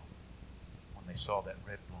the world when they saw that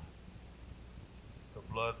red blood.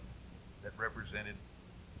 The blood that represented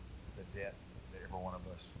the debt that every one of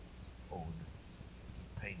us owed.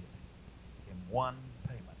 He paid it. In one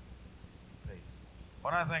payment, he paid it.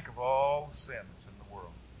 When I think of all the sin that's in the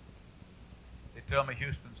world, they tell me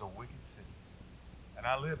Houston's a wicked city. And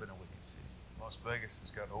I live in a wicked city. Las Vegas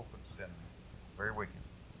has got open sin in it. Very wicked.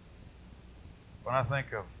 When I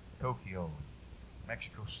think of Tokyo,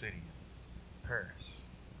 Mexico City, Paris,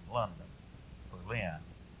 London, Berlin,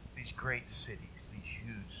 these great cities, these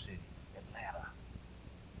huge cities, Atlanta.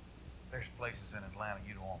 There's places in Atlanta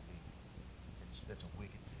you don't want to be. It's a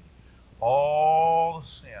wicked city. All the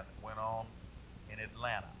sin that went on in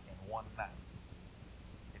Atlanta in one night.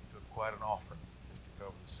 It took quite an offering just to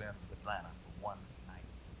cover the sins of Atlanta for one night.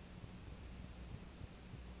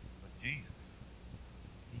 But Jesus,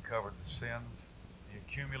 he covered the sins, the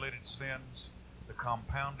accumulated sins, the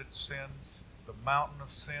compounded sins, the mountain of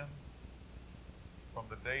sin from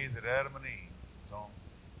the day that Adam and Eve was on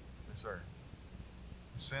this earth.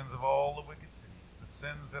 The sins of all the wicked cities, the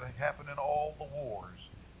sins that happened in all the wars,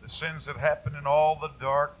 the sins that happened in all the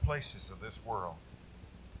dark places of this world.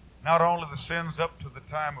 Not only the sins up to the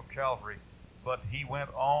time of Calvary, but he went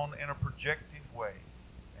on in a projective way,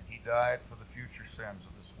 and he died for the future sins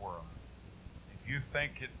of this world. If you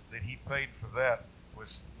think that he paid for that with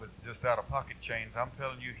just out-of-pocket change, I'm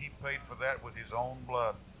telling you, he paid for that with his own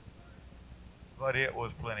blood. But it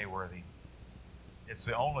was plenty worthy. It's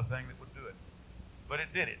the only thing that would do it. But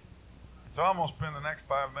it did it. So I'm going to spend the next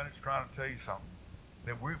 5 minutes trying to tell you something,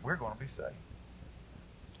 that we're going to be saved.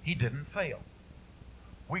 He didn't fail.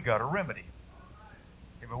 we got a remedy.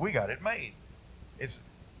 I mean, we got it made.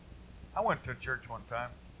 I went to a church one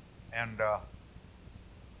time, and I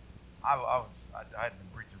hadn't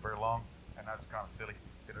been preaching very long, and I was kind of silly.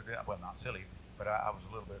 Well, not silly, but I was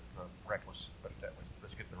a little bit reckless. But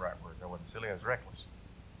let's get the right word. I wasn't silly. I was reckless.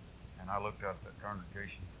 And I looked out at that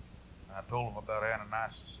congregation, and I told them about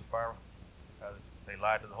Ananias and Sapphira. They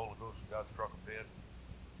lied to the Holy Ghost, and God struck them dead.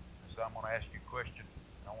 And so I'm going to ask you a question,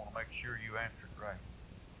 and I want to make sure you answer it right.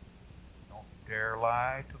 Don't dare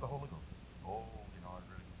lie to the Holy Ghost. Oh, I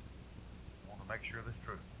really want to make sure this is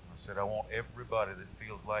true. I said, I want everybody that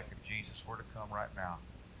feels like if Jesus were to come right now,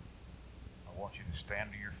 I want you to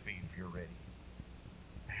stand to your feet if you're ready.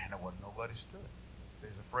 And there wasn't nobody stood. They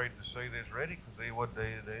was afraid to say they was ready because they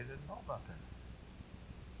didn't know about that.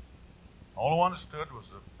 The only one that stood was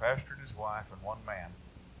the pastor and his wife and one man.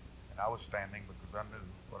 And I was standing because I knew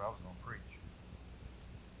what I was going to preach.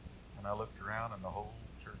 And I looked around and the whole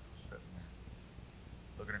church was sitting there,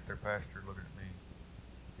 looking at their pastor, looking at me.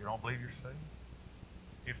 You don't believe you're saved?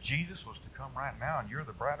 If Jesus was to come right now and you're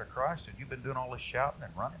the bride of Christ and you've been doing all this shouting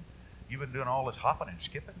and running, you've been doing all this hopping and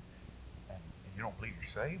skipping, and you don't believe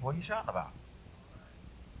you're saved, what are you shouting about?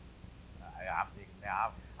 I'm thinking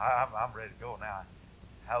now, I'm ready to go now.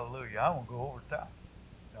 Hallelujah, I won't go over time.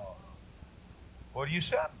 No. What are you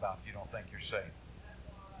shouting about if you don't think you're saved?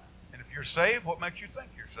 And if you're saved, what makes you think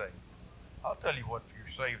you're saved? I'll tell you what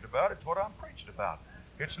you're saved about. It's what I'm preaching about.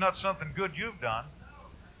 It's not something good you've done.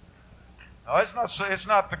 No, it's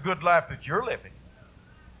not the good life that you're living.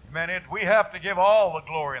 Amen. We have to give all the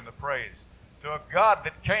glory and the praise to a God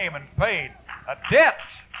that came and paid a debt.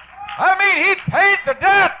 I mean, He paid the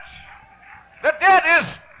debt. The debt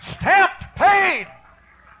is stamped, paid.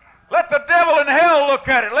 Let the devil in hell look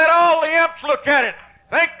at it. Let all the imps look at it.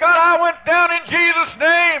 Thank God I went down in Jesus'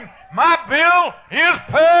 name. My bill is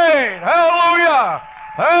paid. Hallelujah.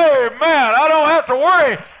 Amen. I don't have to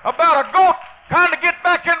worry about a goat trying to get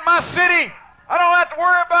back in my city. I don't have to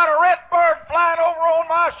worry about a red bird flying over on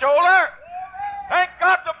my shoulder. Thank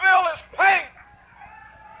God the bill is paid.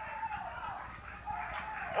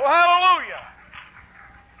 Oh, hallelujah.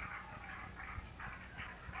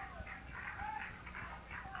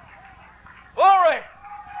 Glory.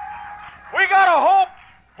 We got a hope.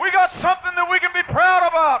 We got something that we can be proud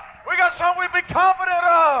about. We got something we can be confident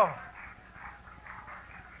of.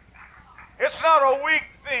 It's not a weak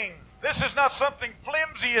thing. This is not something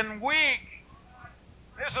flimsy and weak.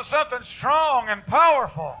 This is something strong and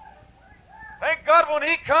powerful. Thank God when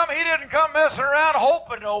He come, He didn't come messing around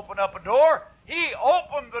hoping to open up a door. He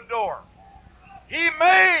opened the door. He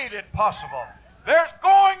made it possible. There's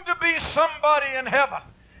going to be somebody in heaven.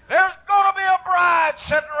 There's going to be a bride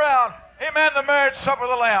sitting around. Amen, the marriage supper of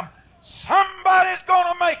the Lamb. Somebody's going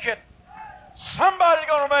to make it. Somebody's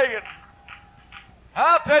going to make it.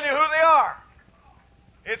 I'll tell you who they are.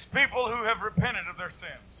 It's people who have repented of their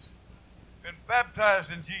sins, been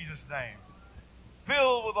baptized in Jesus' name,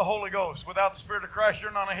 filled with the Holy Ghost. Without the Spirit of Christ,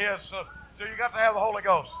 you're none of His, so you got to have the Holy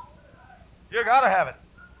Ghost. You got to have it.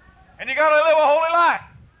 And you got to live a holy life.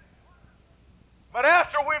 But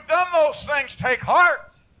after we've done those things, take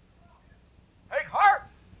heart. Take heart.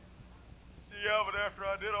 See, yeah, but after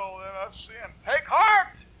I did all that, I've sinned. Take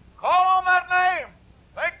heart. Call on that name.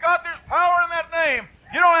 Thank God there's power in that name.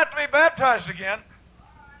 You don't have to be baptized again.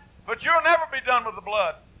 But you'll never be done with the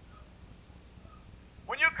blood.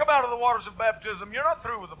 When you come out of the waters of baptism, you're not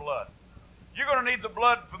through with the blood. You're going to need the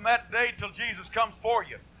blood from that day till Jesus comes for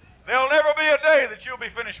you. There'll never be a day that you'll be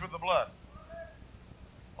finished with the blood.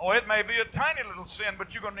 Oh, it may be a tiny little sin,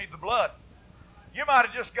 but you're going to need the blood. You might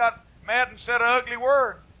have just got mad and said an ugly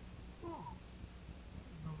word. Ooh,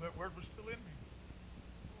 I know that word was still in me.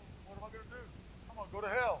 What am I going to do? I'm going to go to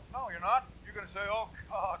hell. No, you're not. You're going to say, oh,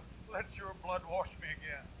 God, let your blood wash me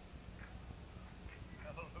again.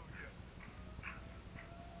 Hallelujah.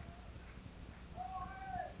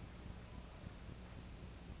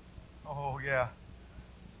 Oh, yeah.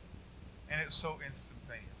 And it's so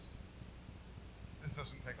instantaneous. This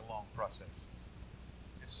doesn't take a long process.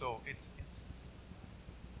 It's instant.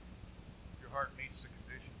 Your heart meets the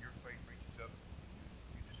condition, your faith reaches up.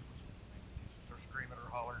 You just whisper the name of Jesus, or scream it, or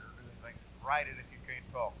holler it, or do anything. Write it if you can't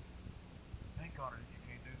talk. Think on it if you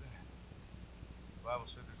can't do that. The Bible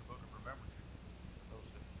said there's a book of remembrance for those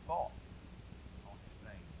that fall on His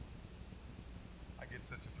name. I get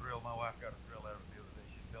such a thrill. My wife got a thrill out of it the other day.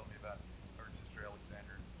 She's telling me about her and Sister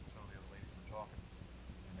Alexander and some of the other ladies were talking.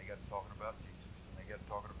 And they got to talking about Jesus. And they got to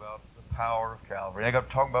talking about the power of Calvary. They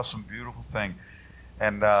got to talking about some beautiful thing.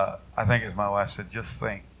 And I think as my wife said, just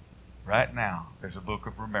think, right now, there's a book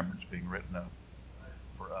of remembrance being written up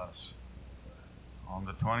for us on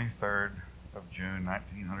the 23rd of June,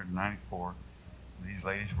 1994. These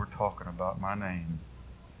ladies were talking about my name.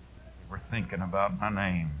 They were thinking about my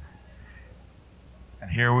name.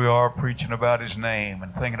 And here we are preaching about His name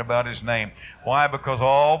and thinking about His name. Why? Because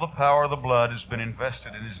all the power of the blood has been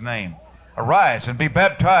invested in His name. Arise and be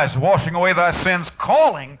baptized, washing away thy sins,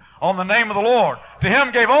 calling on the name of the Lord. To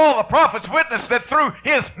Him gave all the prophets witness that through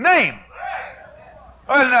His name.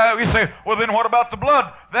 And you say, well, then what about the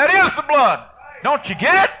blood? That is the blood. Don't you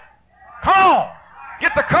get it? Come on.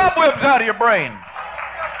 Get the cobwebs out of your brain.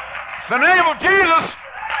 The name of Jesus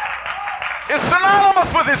is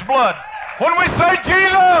synonymous with His blood. When we say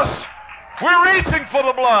Jesus, we're reaching for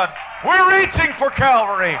the blood. We're reaching for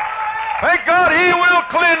Calvary. Thank God He will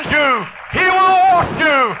cleanse you. He will wash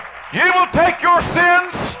you. He will take your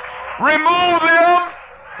sins, remove them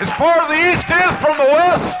as far as the east is from the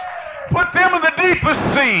west, put them in the deepest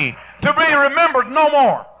sea to be remembered no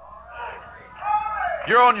more.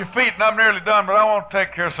 You're on your feet and I'm nearly done, but I want to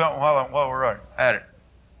take care of something while we're right at it.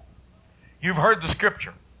 You've heard the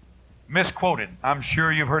scripture misquoted. I'm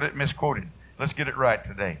sure you've heard it misquoted. Let's get it right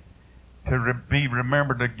today. To be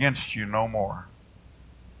remembered against you no more.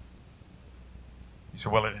 You say,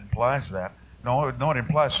 well, it implies that. No, it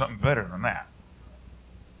implies something better than that.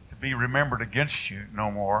 To be remembered against you no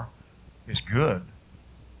more is good.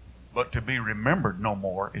 But to be remembered no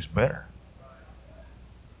more is better.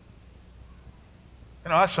 You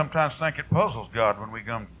know, I sometimes think it puzzles God when we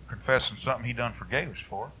come confessing something He done forgave us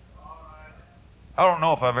for. I don't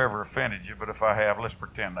know if I've ever offended you, but if I have, let's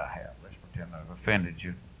pretend I have. Let's pretend I've offended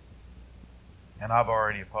you. And I've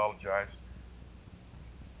already apologized.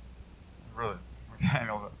 Brother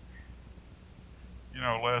Daniel, you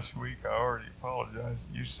know, last week I already apologized.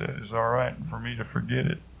 You said it's all right for me to forget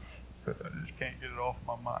it, but I just can't get it off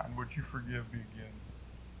my mind. Would you forgive me again?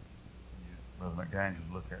 Brother McDaniel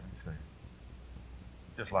would look at me and say,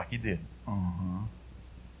 just like he did. Uh-huh.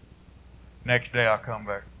 Next day I come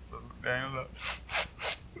back. Brother McDaniel,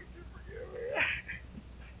 would you forgive me?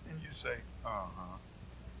 And you say, uh-huh.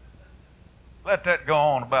 Let that go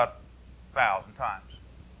on about 1,000 times.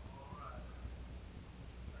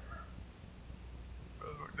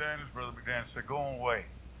 Brother McDaniel said, go on away.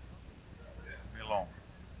 Leave me alone.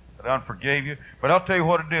 I done forgave you. But I'll tell you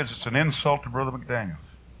what it is. It's an insult to Brother McDaniel.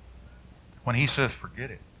 When he says, forget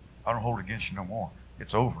it. I don't hold it against you no more.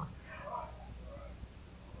 It's over.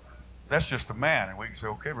 That's just a man. And we can say,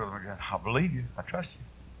 okay, Brother McDaniel, I believe you. I trust you.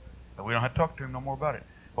 And we don't have to talk to him no more about it.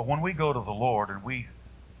 But when we go to the Lord and we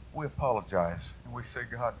apologize and we say,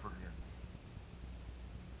 God, forgive me.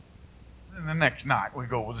 Then the next night we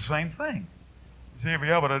go with the same thing. You say,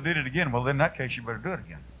 yeah, but I did it again. Well, in that case, you better do it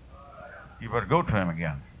again. You better go to Him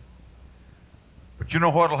again. But you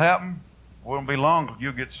know what will happen? It won't be long till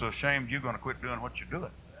you get so ashamed you're going to quit doing what you're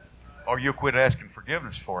doing. Or you'll quit asking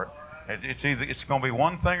forgiveness for it. It's going to be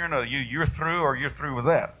one thing or another. You're through or you're through with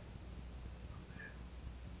that.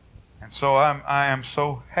 And so I am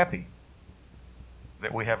so happy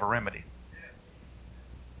that we have a remedy.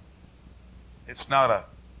 It's not a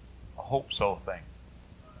hope so thing.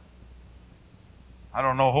 I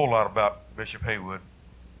don't know a whole lot about Bishop Haywood.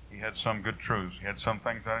 He had some good truths. He had some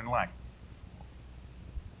things I didn't like.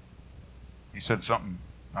 He said something,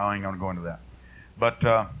 I ain't going to go into that. But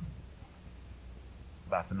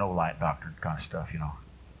about the no-light doctrine kind of stuff, you know.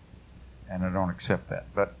 And I don't accept that.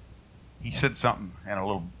 But he said something in a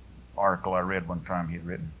little article I read one time he had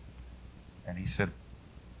written. And he said,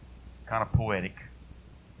 kind of poetic,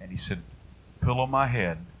 and he said, pillow my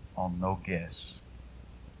head on no guess.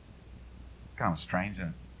 Kind of strange, isn't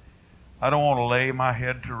it? I don't want to lay my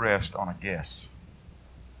head to rest on a guess.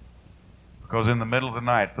 Because in the middle of the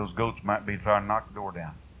night, those goats might be trying to knock the door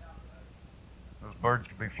down. Those birds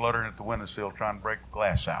could be fluttering at the windowsill trying to break the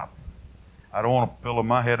glass out. I don't want to pillow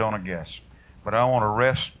my head on a guess. But I want to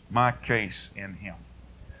rest my case in Him.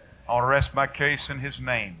 I want to rest my case in His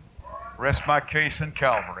name. Rest my case in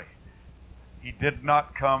Calvary. He did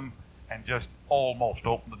not come and just almost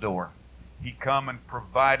open the door. He come and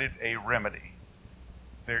provided a remedy.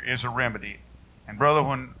 There is a remedy. And brother,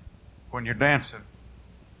 when you're dancing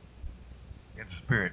in the Spirit,